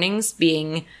early mornings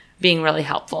being really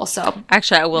helpful. So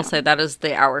actually, I will say that is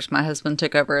the hours my husband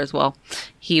took over as well.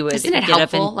 He would get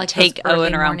helpful? Up and take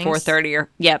Owen around 4:30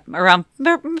 around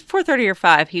 4:30 or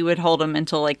 5. He would hold him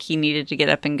until he needed to get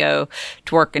up and go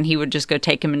to work, and he would just go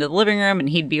take him into the living room, and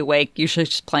he'd be awake, usually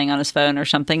just playing on his phone or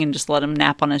something, and just let him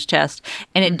nap on his chest.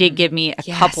 And it did give me a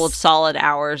couple of solid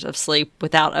hours of sleep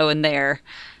without Owen there.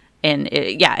 And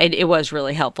it was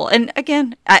really helpful. And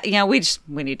again,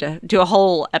 we need to do a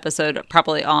whole episode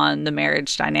probably on the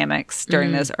marriage dynamics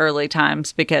during those early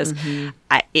times, because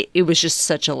it was just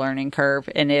such a learning curve,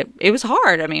 and it was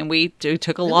hard. We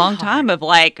took a long time of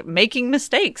making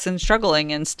mistakes and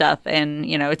struggling and stuff. And,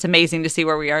 it's amazing to see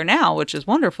where we are now, which is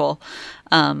wonderful.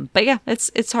 But yeah,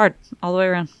 it's hard all the way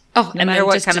around. Oh, no matter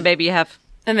what kind of baby you have.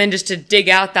 And then just to dig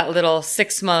out that little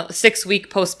 6 week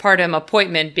postpartum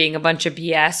appointment being a bunch of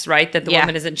BS, right? That the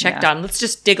woman isn't checked on. Let's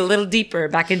just dig a little deeper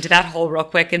back into that hole real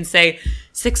quick and say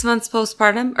 6 months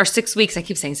postpartum, or 6 weeks. I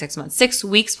keep saying 6 months. 6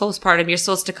 weeks postpartum. You're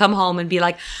supposed to come home and be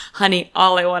like, honey,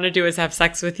 all I want to do is have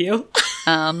sex with you.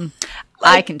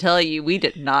 I can tell you, we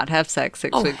did not have sex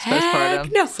 6 weeks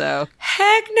postpartum. No. So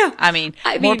heck no.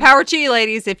 More power to you,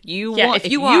 ladies. If you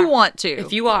want to,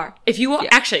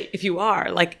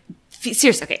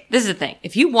 seriously, okay, this is the thing.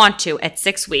 If you want to at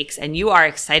 6 weeks and you are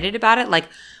excited about it,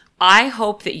 I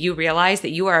hope that you realize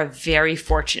that you are very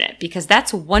fortunate, because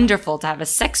that's wonderful to have a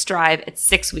sex drive at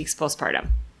 6 weeks postpartum.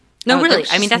 No, really.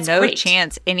 That's no great.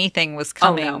 chance anything was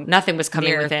coming. Oh, no. Nothing was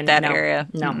coming within that area.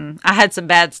 No. Mm-mm. I had some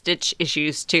bad stitch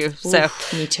issues too. So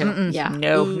me too. Yeah.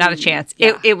 No, not a chance.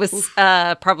 Yeah. It was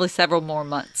probably several more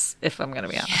months, if I'm going to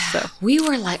be honest. Yeah. So we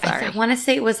were I want to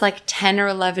say it was 10 or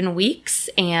 11 weeks,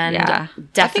 and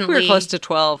definitely I think we were close to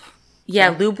 12.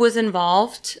 Yeah, lube was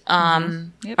involved.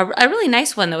 Yep. A really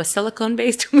nice one, though, a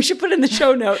silicone-based. We should put it in the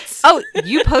show notes. Oh,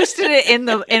 you posted it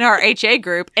in our HA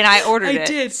group, and I ordered it. I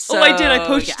did. So, I did. I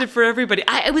posted it for everybody.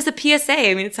 It was a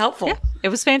PSA. It's helpful. Yeah, it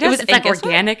was fantastic. It was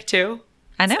organic, too.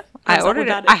 I know. I ordered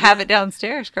it. I have it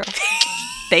downstairs, girl.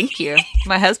 Thank you.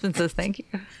 My husband says thank you.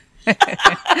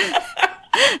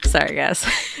 Sorry, guys.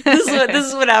 This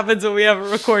is what happens when we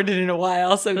haven't recorded in a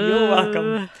while, so you're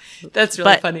welcome. That's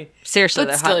really funny. Seriously,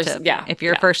 they're hot tip. Yeah. If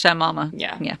you're a first-time mama.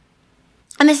 Yeah. Yeah.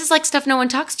 And this is stuff no one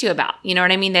talks to you about. You know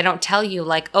what I mean? They don't tell you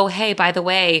oh, hey, by the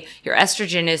way, your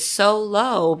estrogen is so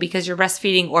low because you're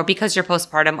breastfeeding, or because you're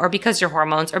postpartum, or because your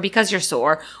hormones, or because you're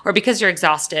sore, or because you're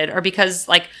exhausted, or because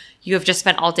you have just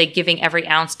spent all day giving every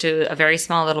ounce to a very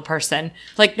small little person.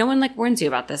 No one warns you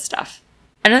about this stuff.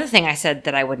 Another thing I said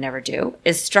that I would never do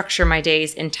is structure my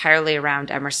days entirely around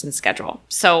Emerson's schedule.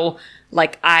 So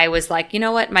I was you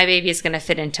know what? My baby is going to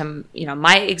fit into,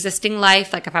 my existing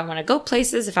life. If I want to go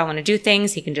places, if I want to do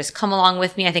things, he can just come along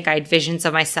with me. I think I had visions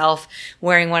of myself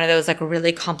wearing one of those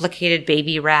really complicated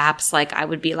baby wraps. I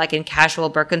would be in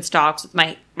casual Birkenstocks with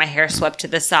my hair swept to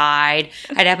the side.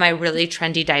 I'd have my really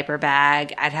trendy diaper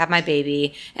bag. I'd have my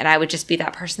baby, and I would just be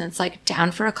that person that's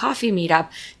down for a coffee meetup,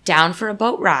 down for a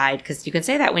boat ride, because you can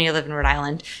say that when you live in Rhode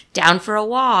Island, down for a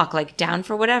walk, down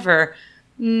for whatever.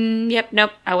 Yep,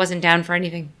 nope, I wasn't down for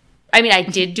anything. I mean, I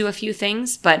did do a few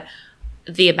things, but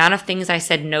the amount of things I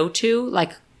said no to,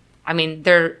 like, I mean,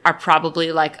 there are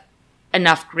probably like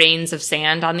enough grains of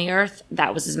sand on the earth.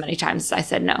 That was as many times as I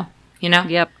said no, you know?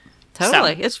 Yep.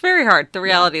 Totally. So, it's very hard. The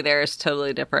reality there is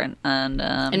totally different. And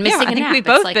missing I think we've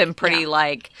both been pretty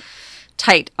like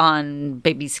tight on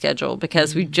baby schedule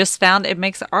because we just found it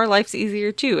makes our lives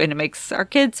easier too. And it makes our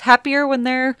kids happier when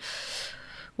they're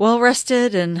well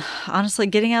rested. And honestly,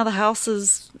 getting out of the house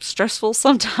is stressful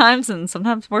sometimes and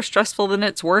sometimes more stressful than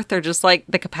it's worth, or just like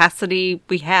the capacity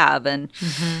we have. And,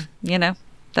 you know,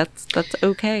 that's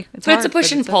okay. It's a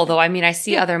push and pull, though. I mean, I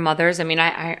see other mothers. I mean,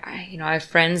 I you know, I have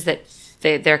friends that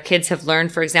their kids have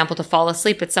learned, for example, to fall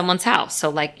asleep at someone's house.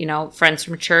 So, like, you know, friends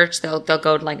from church, they'll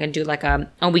go like and do like a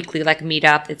weekly like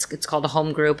meetup. It's called a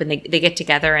home group, and they get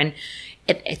together, and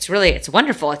it's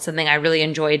wonderful. It's something I really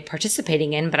enjoyed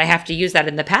participating in, but I have to use that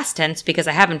in the past tense because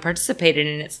I haven't participated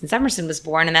in it since Emerson was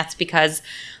born, and that's because,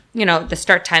 you know, the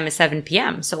start time is 7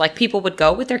 p.m. So, like, people would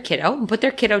go with their kiddo and put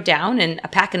their kiddo down in a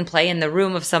pack and play in the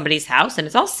room of somebody's house, and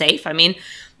it's all safe. I mean,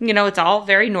 you know, it's all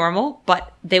very normal,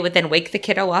 but they would then wake the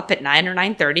kiddo up at 9 or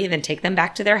 9:30 and then take them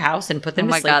back to their house and put them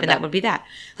to sleep, God, and that would be that.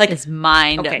 Like, it's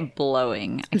mind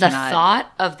blowing. The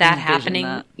thought of that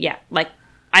happening, yeah, like,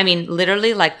 I mean,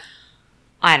 literally, like,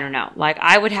 I don't know, like,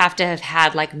 I would have to have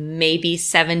had like maybe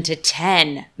 7 to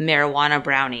 10 marijuana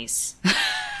brownies.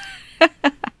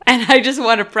 And I just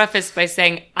want to preface by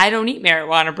saying I don't eat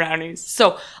marijuana brownies,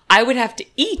 so I would have to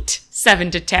eat 7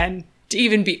 to 10 to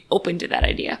even be open to that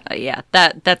idea. Yeah,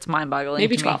 that's mind-boggling.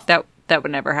 Maybe to 12. Me. That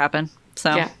would never happen.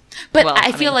 So, yeah. But well,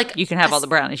 I feel like you can have all the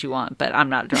brownies you want, but I'm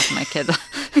not dropping my kid.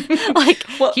 Like,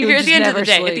 well, at the end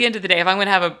of the day, if I'm going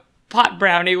to have a pot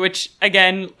brownie, which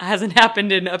again hasn't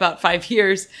happened in about 5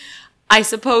 years, I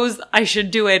suppose I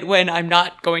should do it when I'm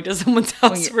not going to someone's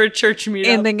house for a church meetup.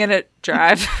 And then gonna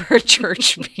drive for a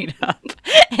church meetup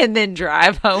and then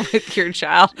drive home with your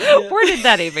child. Yeah. Where did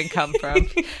that even come from?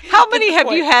 How many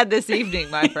have you had this evening,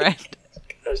 my friend?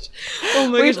 Gosh. Oh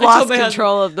my We've lost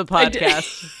control of the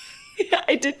podcast.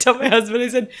 I did tell my husband, I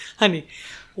said, honey,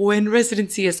 when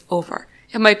residency is over,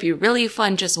 it might be really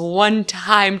fun just one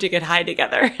time to get high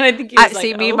together. And I think he was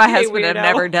me and my husband have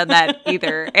never done that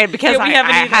either. And because I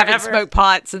haven't smoked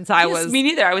pot since I was... Me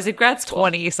neither. I was at grad school.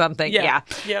 20-something. Yeah.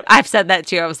 Yep. I've said that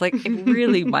too. I was like, it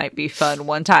really might be fun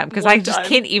one time. Because I just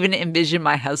can't even envision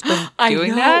my husband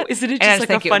doing that. Isn't it just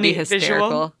like a funny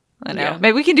visual? I know. Yeah.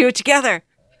 Maybe we can do it together.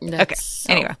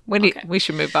 Anyway, we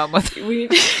should move on with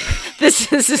this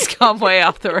has gone way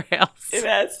off the rails. It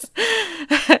has.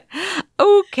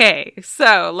 Okay,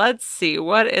 so let's see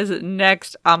what is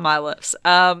next on my list.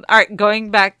 All right,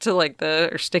 going back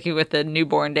to sticking with the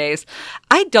newborn days.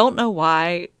 I don't know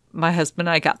why my husband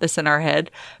and I got this in our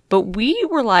head, but we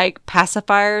were like,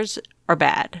 pacifiers are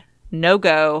bad. No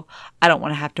go. I don't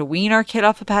want to have to wean our kid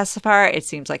off a pacifier. It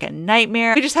seems like a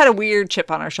nightmare. We just had a weird chip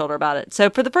on our shoulder about it. So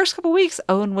for the first couple of weeks,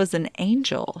 Owen was an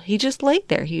angel. He just laid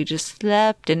there. He just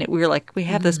slept. And we were like, we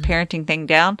have this parenting thing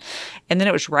down. And then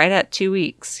it was right at 2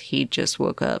 weeks. He just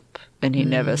woke up and he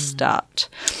never stopped.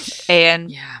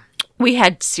 And we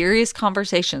had serious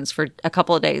conversations for a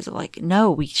couple of days of like,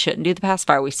 no, we shouldn't do the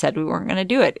pacifier. We said we weren't going to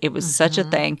do it. It was such a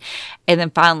thing. And then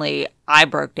finally I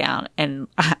broke down and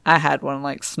I had one,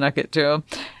 like, snuck it to him.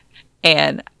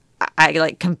 And I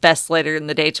like confessed later in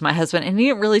the day to my husband, and he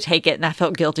didn't really take it. And I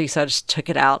felt guilty. So I just took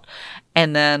it out.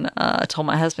 And then I told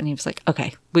my husband, he was like,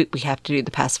 okay, we have to do the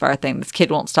pacifier thing. This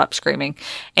kid won't stop screaming.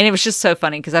 And it was just so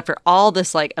funny because after all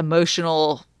this like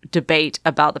emotional debate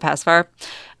about the pacifier,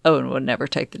 Owen would never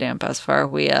take the damn pacifier.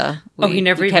 He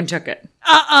never even took it.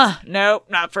 Nope,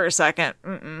 not for a second.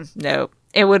 Nope.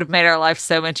 It would have made our life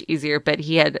so much easier, but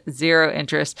he had zero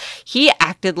interest. He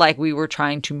acted like we were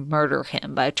trying to murder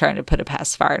him by trying to put a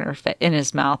pacifier in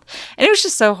his mouth. And it was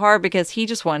just so hard because he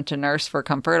just wanted to nurse for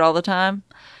comfort all the time.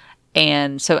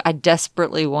 And so I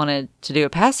desperately wanted to do a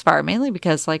pacifier, mainly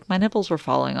because like my nipples were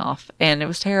falling off and it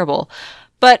was terrible.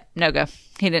 But no go.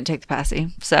 He didn't take the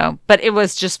passy. So, but it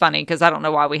was just funny because I don't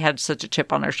know why we had such a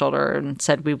chip on our shoulder and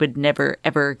said we would never,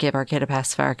 ever give our kid a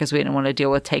pacifier because we didn't want to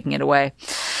deal with taking it away.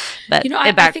 But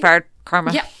it backfired.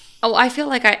 Karma. Yeah. Oh, I feel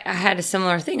like I had a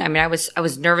similar thing. I mean, I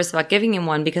was nervous about giving him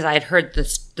one because I had heard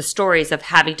the stories of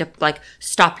having to like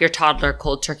stop your toddler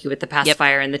cold turkey with the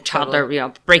pacifier and the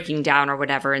toddler, breaking down or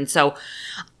whatever. And so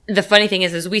the funny thing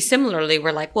is we similarly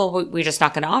were like, well, we're just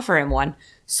not going to offer him one.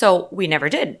 So we never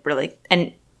did really.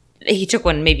 And he took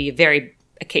one maybe very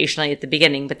occasionally at the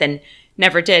beginning, but then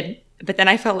never did. But then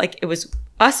I felt like it was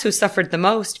us who suffered the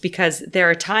most because there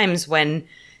are times when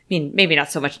mean, maybe not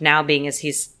so much now being as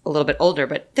he's a little bit older,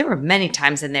 but there were many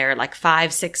times in there, like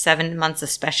 5, 6, 7 months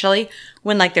especially,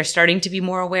 when like they're starting to be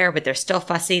more aware, but they're still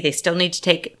fussy. They still need to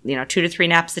take, 2 to 3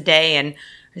 naps a day. And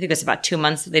I think it was about 2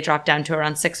 months that they dropped down to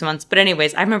around 6 months. But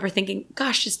anyways, I remember thinking,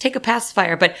 gosh, just take a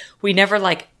pacifier. But we never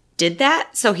like did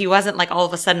that. So he wasn't like all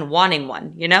of a sudden wanting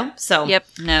one, So yep.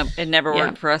 No, it never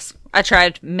worked for us. I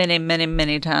tried many, many,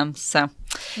 many times. So,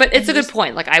 but it's a good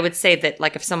point. Like I would say that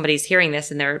like if somebody's hearing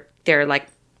this and they're like,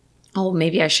 oh,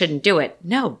 maybe I shouldn't do it.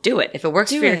 No, do it. If it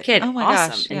works for your kid, awesome.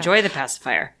 Gosh, yeah. Enjoy the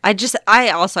pacifier. I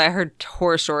heard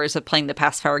horror stories of playing the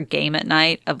pacifier game at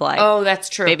night of like, oh, that's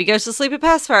true. Baby goes to sleep at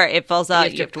pacifier. It falls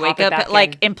out. You have to wake up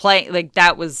and play. Like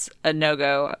that was a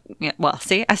no-go. Yeah, well,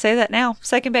 see, I say that now.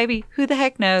 Second baby, who the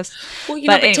heck knows? Well,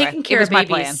 but anyway, taking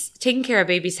care of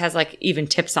babies has like even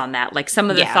tips on that. Like some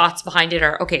of the thoughts behind it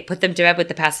are, okay, put them to bed with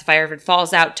the pacifier. If it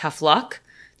falls out, tough luck.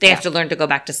 They have to learn to go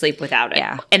back to sleep without it.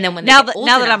 Yeah. And then when they now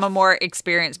that I'm a more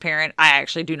experienced parent, I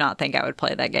actually do not think I would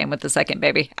play that game with the second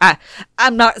baby.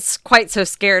 I'm not quite so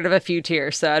scared of a few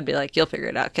tears, so I'd be like, you'll figure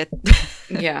it out, kid.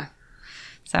 Yeah.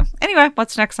 So anyway,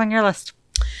 what's next on your list?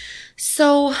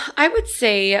 So I would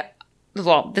say,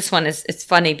 well, this one it's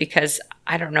funny because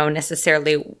I don't know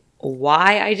necessarily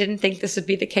why I didn't think this would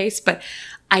be the case, but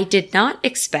I did not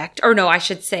expect, or no, I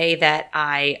should say that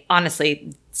I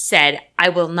honestly said I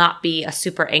will not be a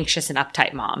super anxious and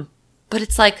uptight mom. But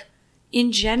it's like,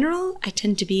 in general, I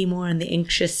tend to be more on the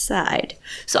anxious side.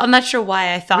 So I'm not sure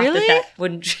why I thought that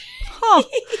wouldn't... Huh.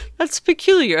 That's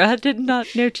peculiar. I did not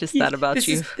notice that about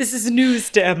you. This is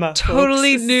news to Emma.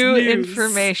 Totally new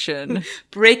information.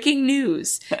 Breaking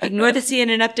news. Ignore the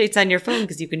CNN updates on your phone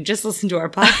because you can just listen to our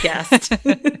podcast.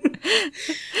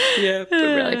 Yeah, but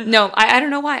really. No, I don't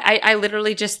know why. I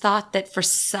literally just thought that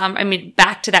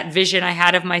back to that vision I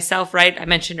had of myself, right? I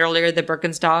mentioned earlier the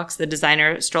Birkenstocks, the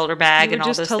designer stroller bag, and all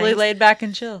those things. Just totally laid back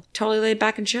and chill. Totally laid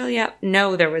back and chill, yeah.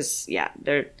 No, there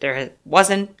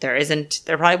wasn't, there isn't,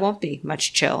 there probably won't be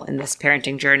much chill in this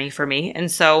parenting journey for me.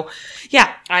 And so,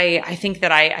 yeah, I think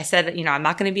that I said, I'm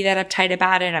not going to be that uptight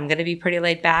about it. I'm going to be pretty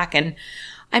laid back. And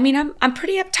I mean, I'm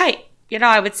pretty uptight.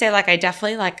 I would say I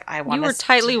definitely I want to. You were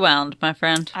tightly wound, my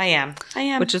friend. I am.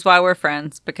 Which is why we're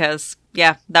friends because,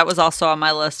 yeah, that was also on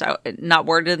my list. Not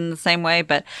worded in the same way,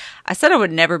 but I said I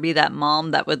would never be that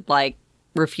mom that would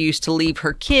refuse to leave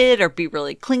her kid or be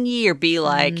really clingy or be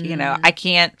like, I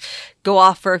can't go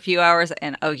off for a few hours.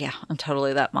 And oh yeah, I'm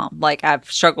totally that mom. I've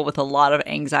struggled with a lot of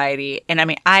anxiety. And I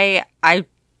mean, I've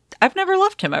never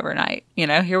left him overnight.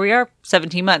 Here we are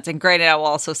 17 months. And granted, I will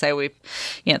also say we've,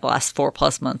 the last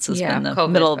 4+ months has been the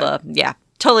COVID, middle of a,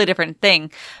 totally different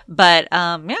thing. But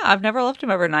I've never left him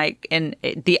overnight. And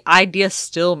the idea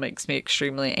still makes me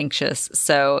extremely anxious.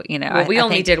 So, well, we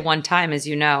only did one time, as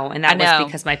you know, and that was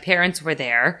because my parents were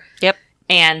there. Yep.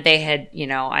 And they had,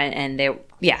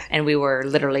 and we were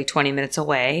literally 20 minutes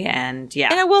away. And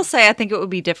And I will say, I think it would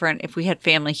be different if we had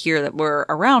family here that were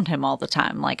around him all the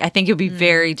time. I think it would be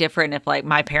very different if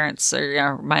my parents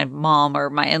or my mom or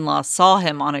my in-laws saw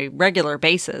him on a regular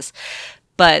basis.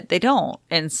 But they don't.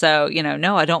 And so,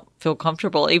 no, I don't feel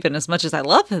comfortable even as much as I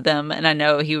love them. And I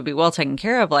know he would be well taken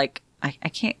care of. I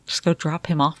can't just go drop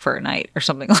him off for a night or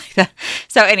something like that.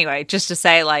 So anyway, just to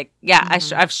say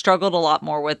I've struggled a lot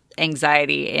more with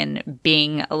anxiety and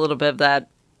being a little bit of that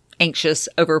anxious,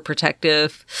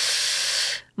 overprotective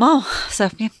mom. So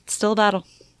yeah, it's still a battle.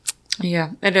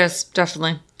 Yeah, it is.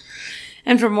 Definitely.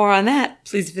 And for more on that,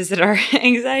 please visit our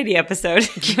anxiety episode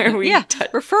where we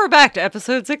refer back to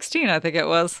episode 16, I think it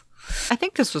was. I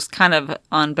think this was kind of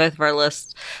on both of our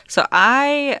lists. So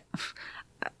I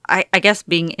guess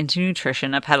being into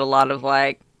nutrition, I've had a lot of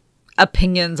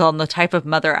opinions on the type of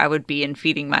mother I would be in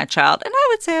feeding my child. And I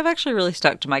would say I've actually really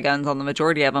stuck to my guns on the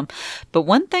majority of them. But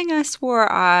one thing I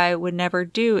swore I would never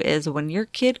do is when your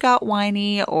kid got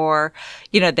whiny or,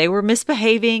 they were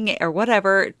misbehaving or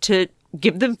whatever, to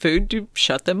give them food to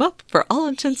shut them up for all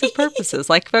intents and purposes.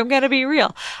 If I'm going to be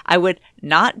real, I would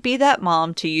not be that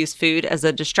mom to use food as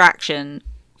a distraction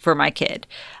for my kid.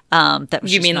 That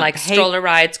was you mean stroller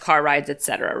rides, car rides,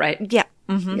 etc., right? Yeah.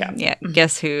 Mm-hmm. Yeah. Mm-hmm.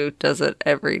 Guess who does it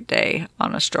every day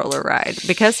on a stroller ride?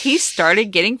 Because he started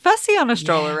getting fussy on a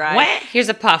stroller ride. What? Here's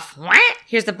a puff. What?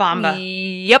 Here's a bomba.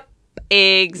 Yep.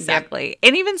 Exactly. Yep.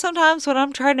 And even sometimes when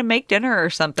I'm trying to make dinner or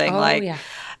something,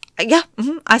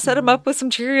 I set him up with some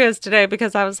Cheerios today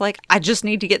because I was like, I just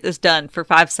need to get this done for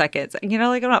 5 seconds. I'm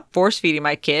not force feeding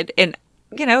my kid. And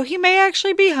he may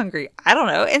actually be hungry. I don't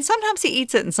know. And sometimes he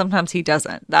eats it and sometimes he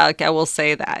doesn't. I will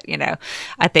say that,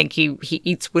 I think he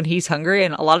eats when he's hungry.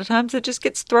 And a lot of times it just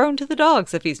gets thrown to the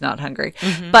dogs if he's not hungry.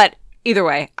 Mm-hmm. But either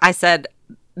way, I said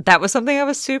that was something I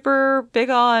was super big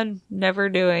on never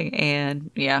doing.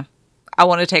 And yeah, I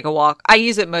want to take a walk. I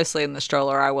use it mostly in the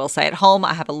stroller, I will say. At home,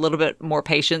 I have a little bit more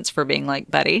patience for being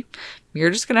like, buddy,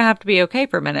 you're just going to have to be okay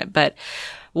for a minute. But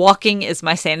walking is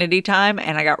my sanity time,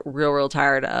 and I got real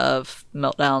tired of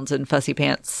meltdowns and fussy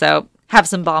pants. So have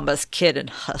some Bombas, kid, and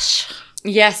hush.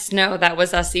 Yes, no, that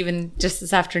was us even just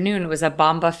this afternoon. It was a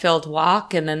Bomba-filled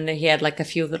walk, and then he had like a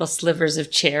few little slivers of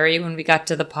cherry when we got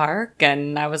to the park,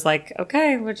 and I was like,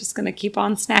 okay, we're just going to keep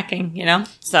on snacking, you know?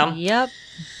 So, yep.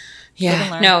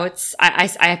 Yeah, no,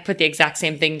 I put the exact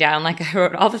same thing down. Like I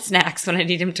wrote all the snacks when I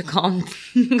need him to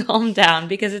calm down,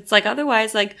 because it's like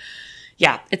otherwise, like,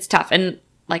 yeah, it's tough. And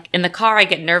like in the car, I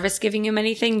get nervous giving him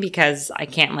anything because I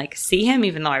can't like see him,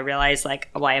 even though I realize like,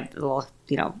 oh, I have the little,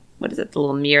 you know, what is it, the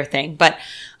little mirror thing. But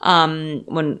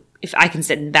if I can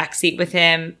sit in the back seat with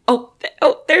him, oh,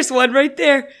 there's one right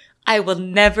there. I will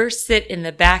never sit in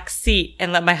the back seat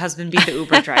and let my husband be the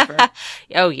Uber driver.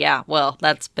 Oh, yeah. Well,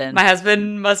 that's been... My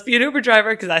husband must be an Uber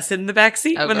driver because I sit in the back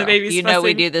seat when the baby's You fussing. know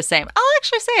we do the same. I'll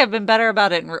actually say I've been better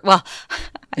about it. Well,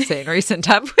 I say in recent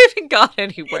times, we haven't gone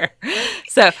anywhere.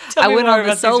 So I went on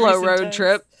the solo road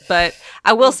trip. But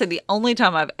I will say the only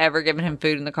time I've ever given him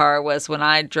food in the car was when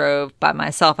I drove by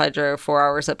myself. I drove 4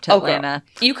 hours up to Atlanta.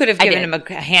 You could have given him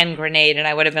a hand grenade and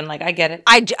I would have been like, I get it.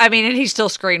 I mean, and he still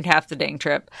screamed half the dang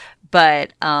trip.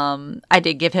 But I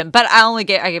did give him, but I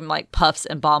gave him like puffs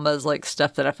and Bombas, like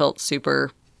stuff that I felt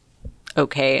super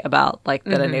okay about, like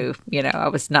that I knew, you know, I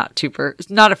was not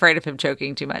afraid of him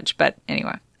choking too much. But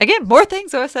anyway, again, more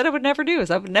things I said I would never do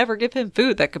is I would never give him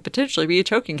food that could potentially be a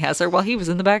choking hazard while he was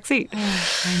in the back seat.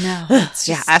 I know.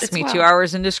 Asked me 2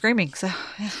 hours into screaming. So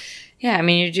yeah, I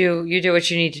mean, you do what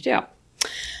you need to do.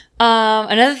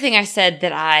 Another thing I said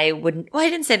that I wouldn't, well, I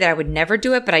didn't say that I would never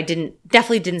do it, but I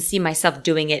definitely didn't see myself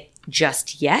doing it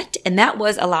just yet. And that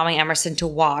was allowing Emerson to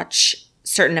watch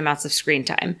certain amounts of screen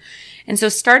time. And so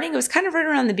it was kind of right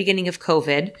around the beginning of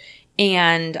COVID.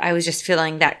 And I was just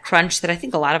feeling that crunch that I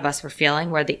think a lot of us were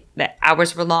feeling, where the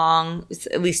hours were long,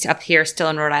 at least up here still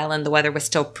in Rhode Island. The weather was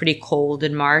still pretty cold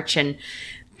in March and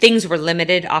things were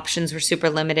limited. Options were super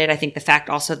limited. I think the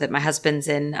fact also that my husband's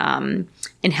in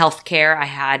healthcare, I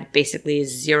had basically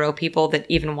 0 people that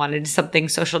even wanted something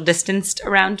social distanced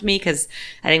around me, because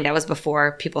I think that was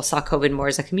before people saw COVID more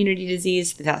as a community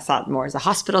disease. They thought more as a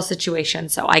hospital situation.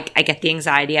 So I get the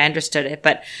anxiety. I understood it.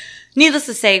 But needless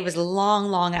to say, it was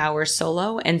long hours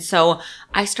solo. And so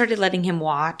I started letting him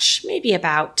watch maybe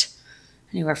about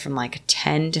anywhere from like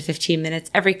 10 to 15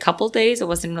 minutes every couple days. It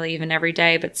wasn't really even every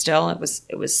day, but still it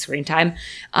was screen time.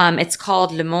 It's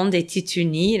called Le Monde des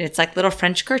Titounis, and it's like little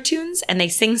French cartoons, and they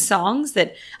sing songs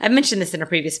that I've mentioned this in a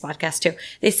previous podcast too.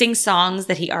 They sing songs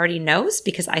that he already knows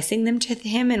because I sing them to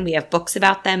him, and we have books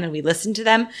about them and we listen to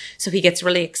them. So he gets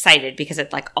really excited because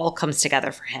it like all comes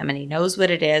together for him and he knows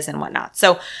what it is and whatnot.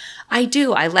 So I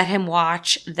let him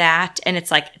watch that, and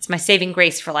it's my saving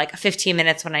grace for like 15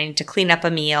 minutes when I need to clean up a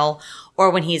meal, or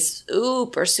when he's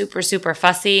super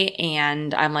fussy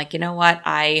and I'm like, you know what?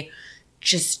 I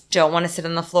just don't want to sit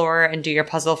on the floor and do your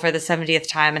puzzle for the 70th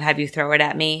time and have you throw it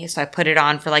at me. So I put it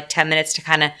on for like 10 minutes to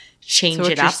kind of change it up. So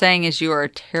what you're saying is you are a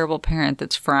terrible parent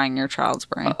that's frying your child's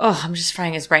brain. Oh, I'm just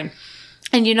frying his brain.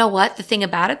 And you know what? The thing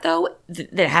about it though,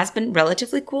 that has been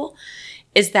relatively cool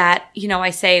is that, you know, I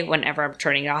say whenever I'm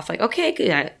turning it off, like, okay,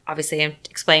 good. Obviously I'm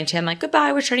explaining to him like,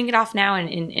 goodbye, we're turning it off now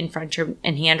in French,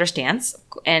 and he understands.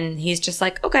 And he's just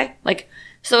like, okay, like,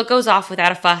 so it goes off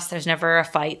without a fuss. There's never a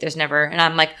fight. And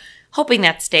I'm like hoping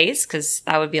that stays, because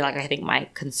that would be like, I think my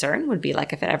concern would be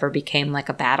like if it ever became like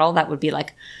a battle, that would be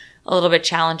like a little bit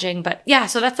challenging. But yeah,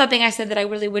 so that's something I said that I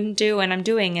really wouldn't do and I'm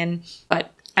doing.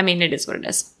 But I mean, it is what it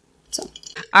is. So.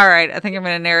 All right. I think I'm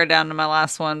going to narrow down to my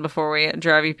last one before we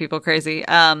drive you people crazy.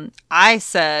 I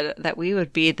said that we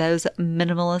would be those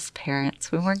minimalist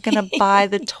parents. We weren't going to buy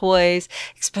the toys,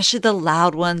 especially the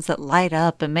loud ones that light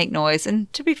up and make noise.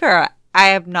 And to be fair, I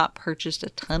have not purchased a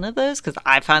ton of those because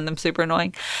I find them super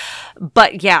annoying.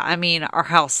 But yeah, I mean, our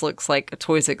house looks like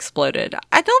toys exploded.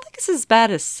 I don't think it's as bad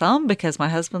as some because my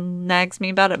husband nags me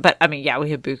about it. But I mean, yeah,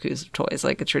 we have bukus of toys.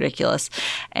 Like, it's ridiculous.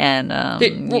 And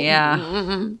yeah.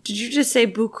 Did you just say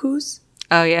bukus?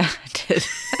 Oh, yeah, I did.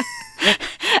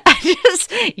 I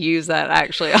just use that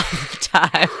actually all the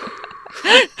time.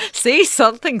 See,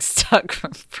 something stuck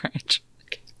from French.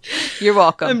 You're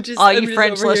welcome. All you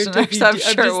French listeners, I'm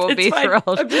sure will be thrilled.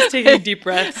 I'm just taking deep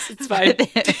breaths. It's fine.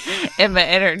 Emma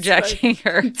interjecting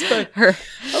her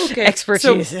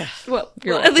expertise. So, well,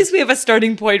 at least we have a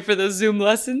starting point for those Zoom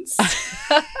lessons.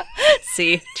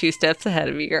 See, 2 steps ahead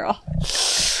of you, girl.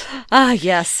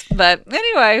 Yes. But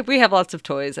anyway, we have lots of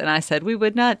toys, and I said we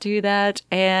would not do that,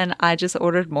 and I just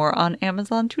ordered more on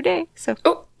Amazon today. So.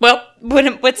 Oh, well,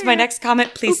 what's my next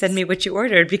comment? Please send me what you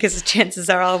ordered, because the chances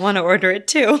are I'll want to order it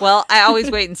too. Well, I always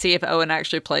wait and see if Owen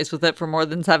actually plays with it for more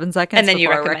than 7 seconds and then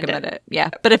before you recommend it. Yeah.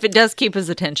 But if it does keep his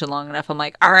attention long enough, I'm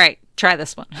like, all right, try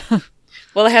this one.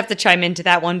 Well, I have to chime into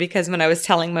that one, because when I was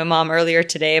telling my mom earlier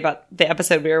today about the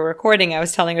episode we were recording, I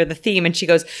was telling her the theme, and she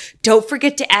goes, don't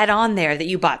forget to add on there that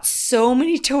you bought so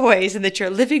many toys and that your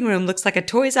living room looks like a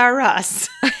Toys R Us.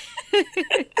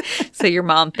 So your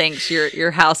mom thinks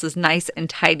your house is nice and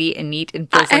tidy and neat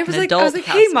and feels like an adult. I was like,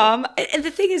 hey, Mom. And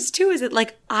the thing is, too, is that,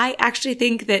 like, I actually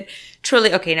think that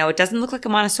truly, okay, no, it doesn't look like a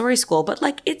Montessori school, but,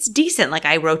 like, it's decent. Like,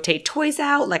 I rotate toys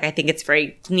out. Like, I think it's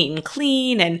very neat and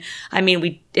clean. And, I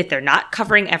mean, if they're not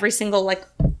covering every single, like,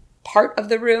 part of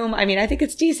the room, I mean, I think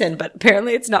it's decent. But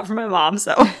apparently it's not for my mom.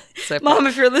 So Mom,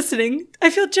 if you're listening, I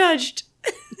feel judged.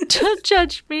 Don't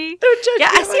judge me. Don't judge me. Yeah,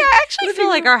 I actually feel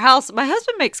like our house, my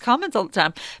husband makes comments all the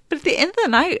time, but at the end of the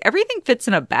night, everything fits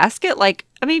in a basket. Like,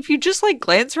 I mean, if you just like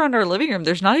glance around our living room,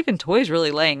 there's not even toys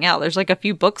really laying out. There's like a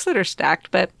few books that are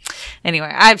stacked, but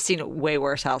anyway, I've seen way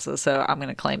worse houses, so I'm going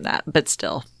to claim that. But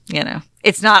still,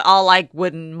 it's not all like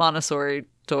wooden Montessori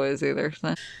toys either.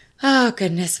 So. Oh,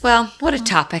 goodness. Well, what a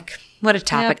topic. What a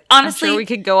topic. Yep. Honestly, I'm sure we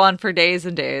could go on for days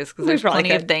and days because there's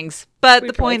plenty of things. But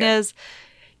the point is,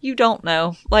 you don't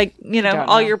know. Like,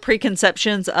 all your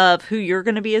preconceptions of who you're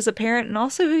going to be as a parent and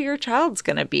also who your child's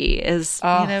going to be is,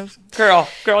 Girl,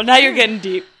 now you're getting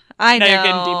deep. I know. Now you're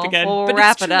getting deep again. We'll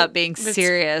wrap it up being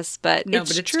serious, but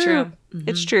it's true. Mm-hmm.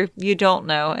 It's true. You don't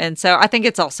know. And so I think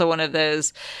it's also one of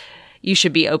those, you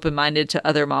should be open-minded to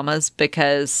other mamas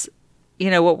because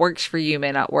what works for you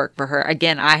may not work for her.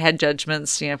 Again, I had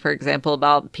judgments, for example,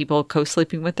 about people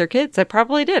co-sleeping with their kids. I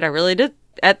probably did. I really did.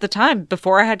 At the time,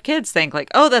 before I had kids, think like,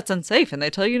 oh, that's unsafe. And they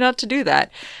tell you not to do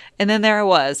that. And then there I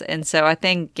was. And so I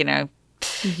think,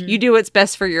 you do what's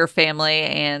best for your family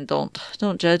and don't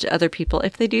judge other people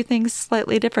if they do things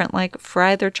slightly different, like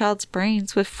fry their child's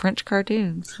brains with French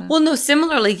cartoons. Well, no,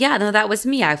 similarly, that was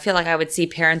me. I feel like I would see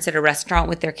parents at a restaurant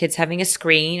with their kids having a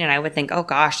screen and I would think, oh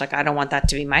gosh, like I don't want that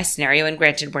to be my scenario. And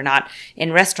granted, we're not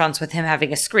in restaurants with him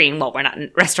having a screen. Well, we're not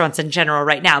in restaurants in general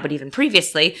right now, but even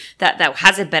previously, that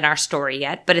hasn't been our story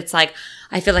yet. But it's like,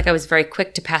 I feel like I was very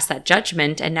quick to pass that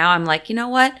judgment. And now I'm like, you know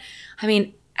what? I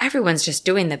mean, everyone's just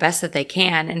doing the best that they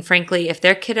can. And frankly, if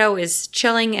their kiddo is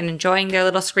chilling and enjoying their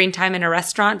little screen time in a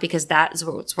restaurant because that is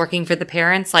what's working for the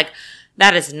parents, like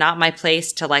that is not my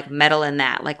place to like meddle in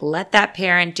that. Like let that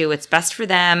parent do what's best for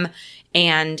them.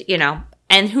 And,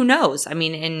 and who knows? I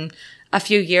mean, in a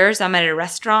few years, I'm at a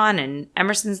restaurant and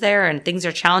Emerson's there and things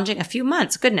are challenging. A few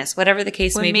months, goodness, whatever the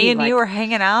case may be. When me and you are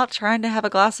hanging out trying to have a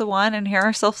glass of wine and hear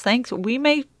ourselves think, we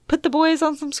may put the boys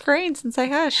on some screens and say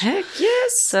hush. Heck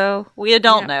yes. So we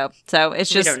don't know. So it's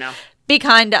just we don't know. Be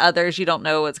kind to others. You don't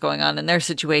know what's going on in their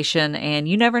situation and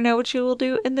you never know what you will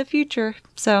do in the future.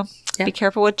 So be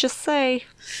careful what you say.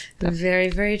 Very,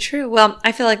 very true. Well,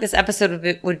 I feel like this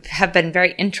episode would have been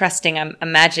very interesting. I'm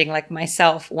imagining like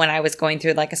myself when I was going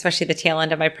through like, especially the tail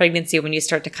end of my pregnancy, when you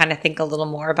start to kind of think a little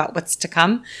more about what's to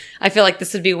come. I feel like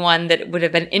this would be one that would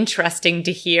have been interesting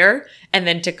to hear and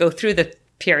then to go through the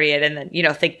period and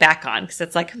then, think back on because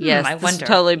it's like, yes, I this wonder. Would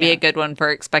totally be a good one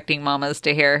for expecting mamas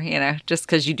to hear, just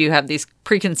because you do have these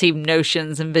preconceived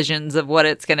notions and visions of what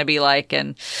it's going to be like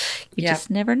and you just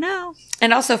never know.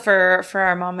 And also for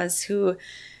our mamas whose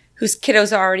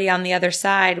kiddos are already on the other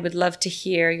side, would love to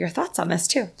hear your thoughts on this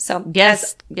too. So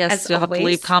yes, you'll have to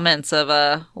leave comments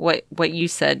of what you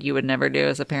said you would never do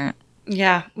as a parent.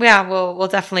 Yeah. We'll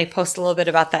definitely post a little bit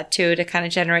about that too to kind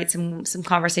of generate some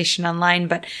conversation online.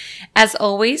 But as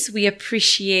always, we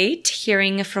appreciate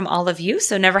hearing from all of you.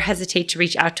 So never hesitate to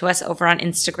reach out to us over on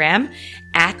Instagram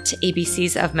at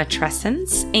ABCs of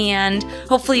Matrescence. And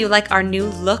hopefully you like our new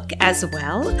look as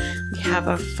well. We have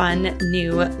a fun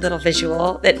new little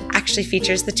visual that actually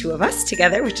features the two of us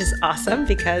together, which is awesome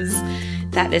because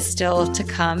that is still to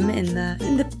come in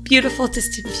the beautiful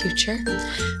distant future.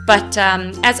 But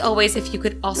as always, if you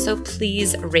could also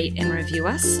please rate and review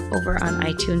us over on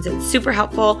iTunes. It's super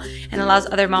helpful and allows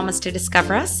other mamas to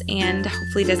discover us and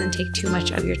hopefully doesn't take too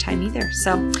much of your time either.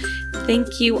 So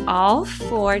thank you all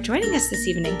for joining us this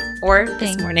evening or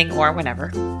this morning or whenever.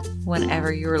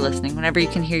 Whenever you were listening, whenever you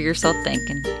can hear yourself think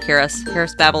and hear us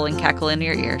babble and cackle in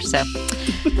your ear. So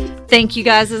thank you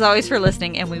guys as always for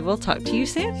listening and we will talk to you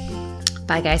soon.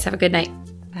 Bye guys. Have a good night.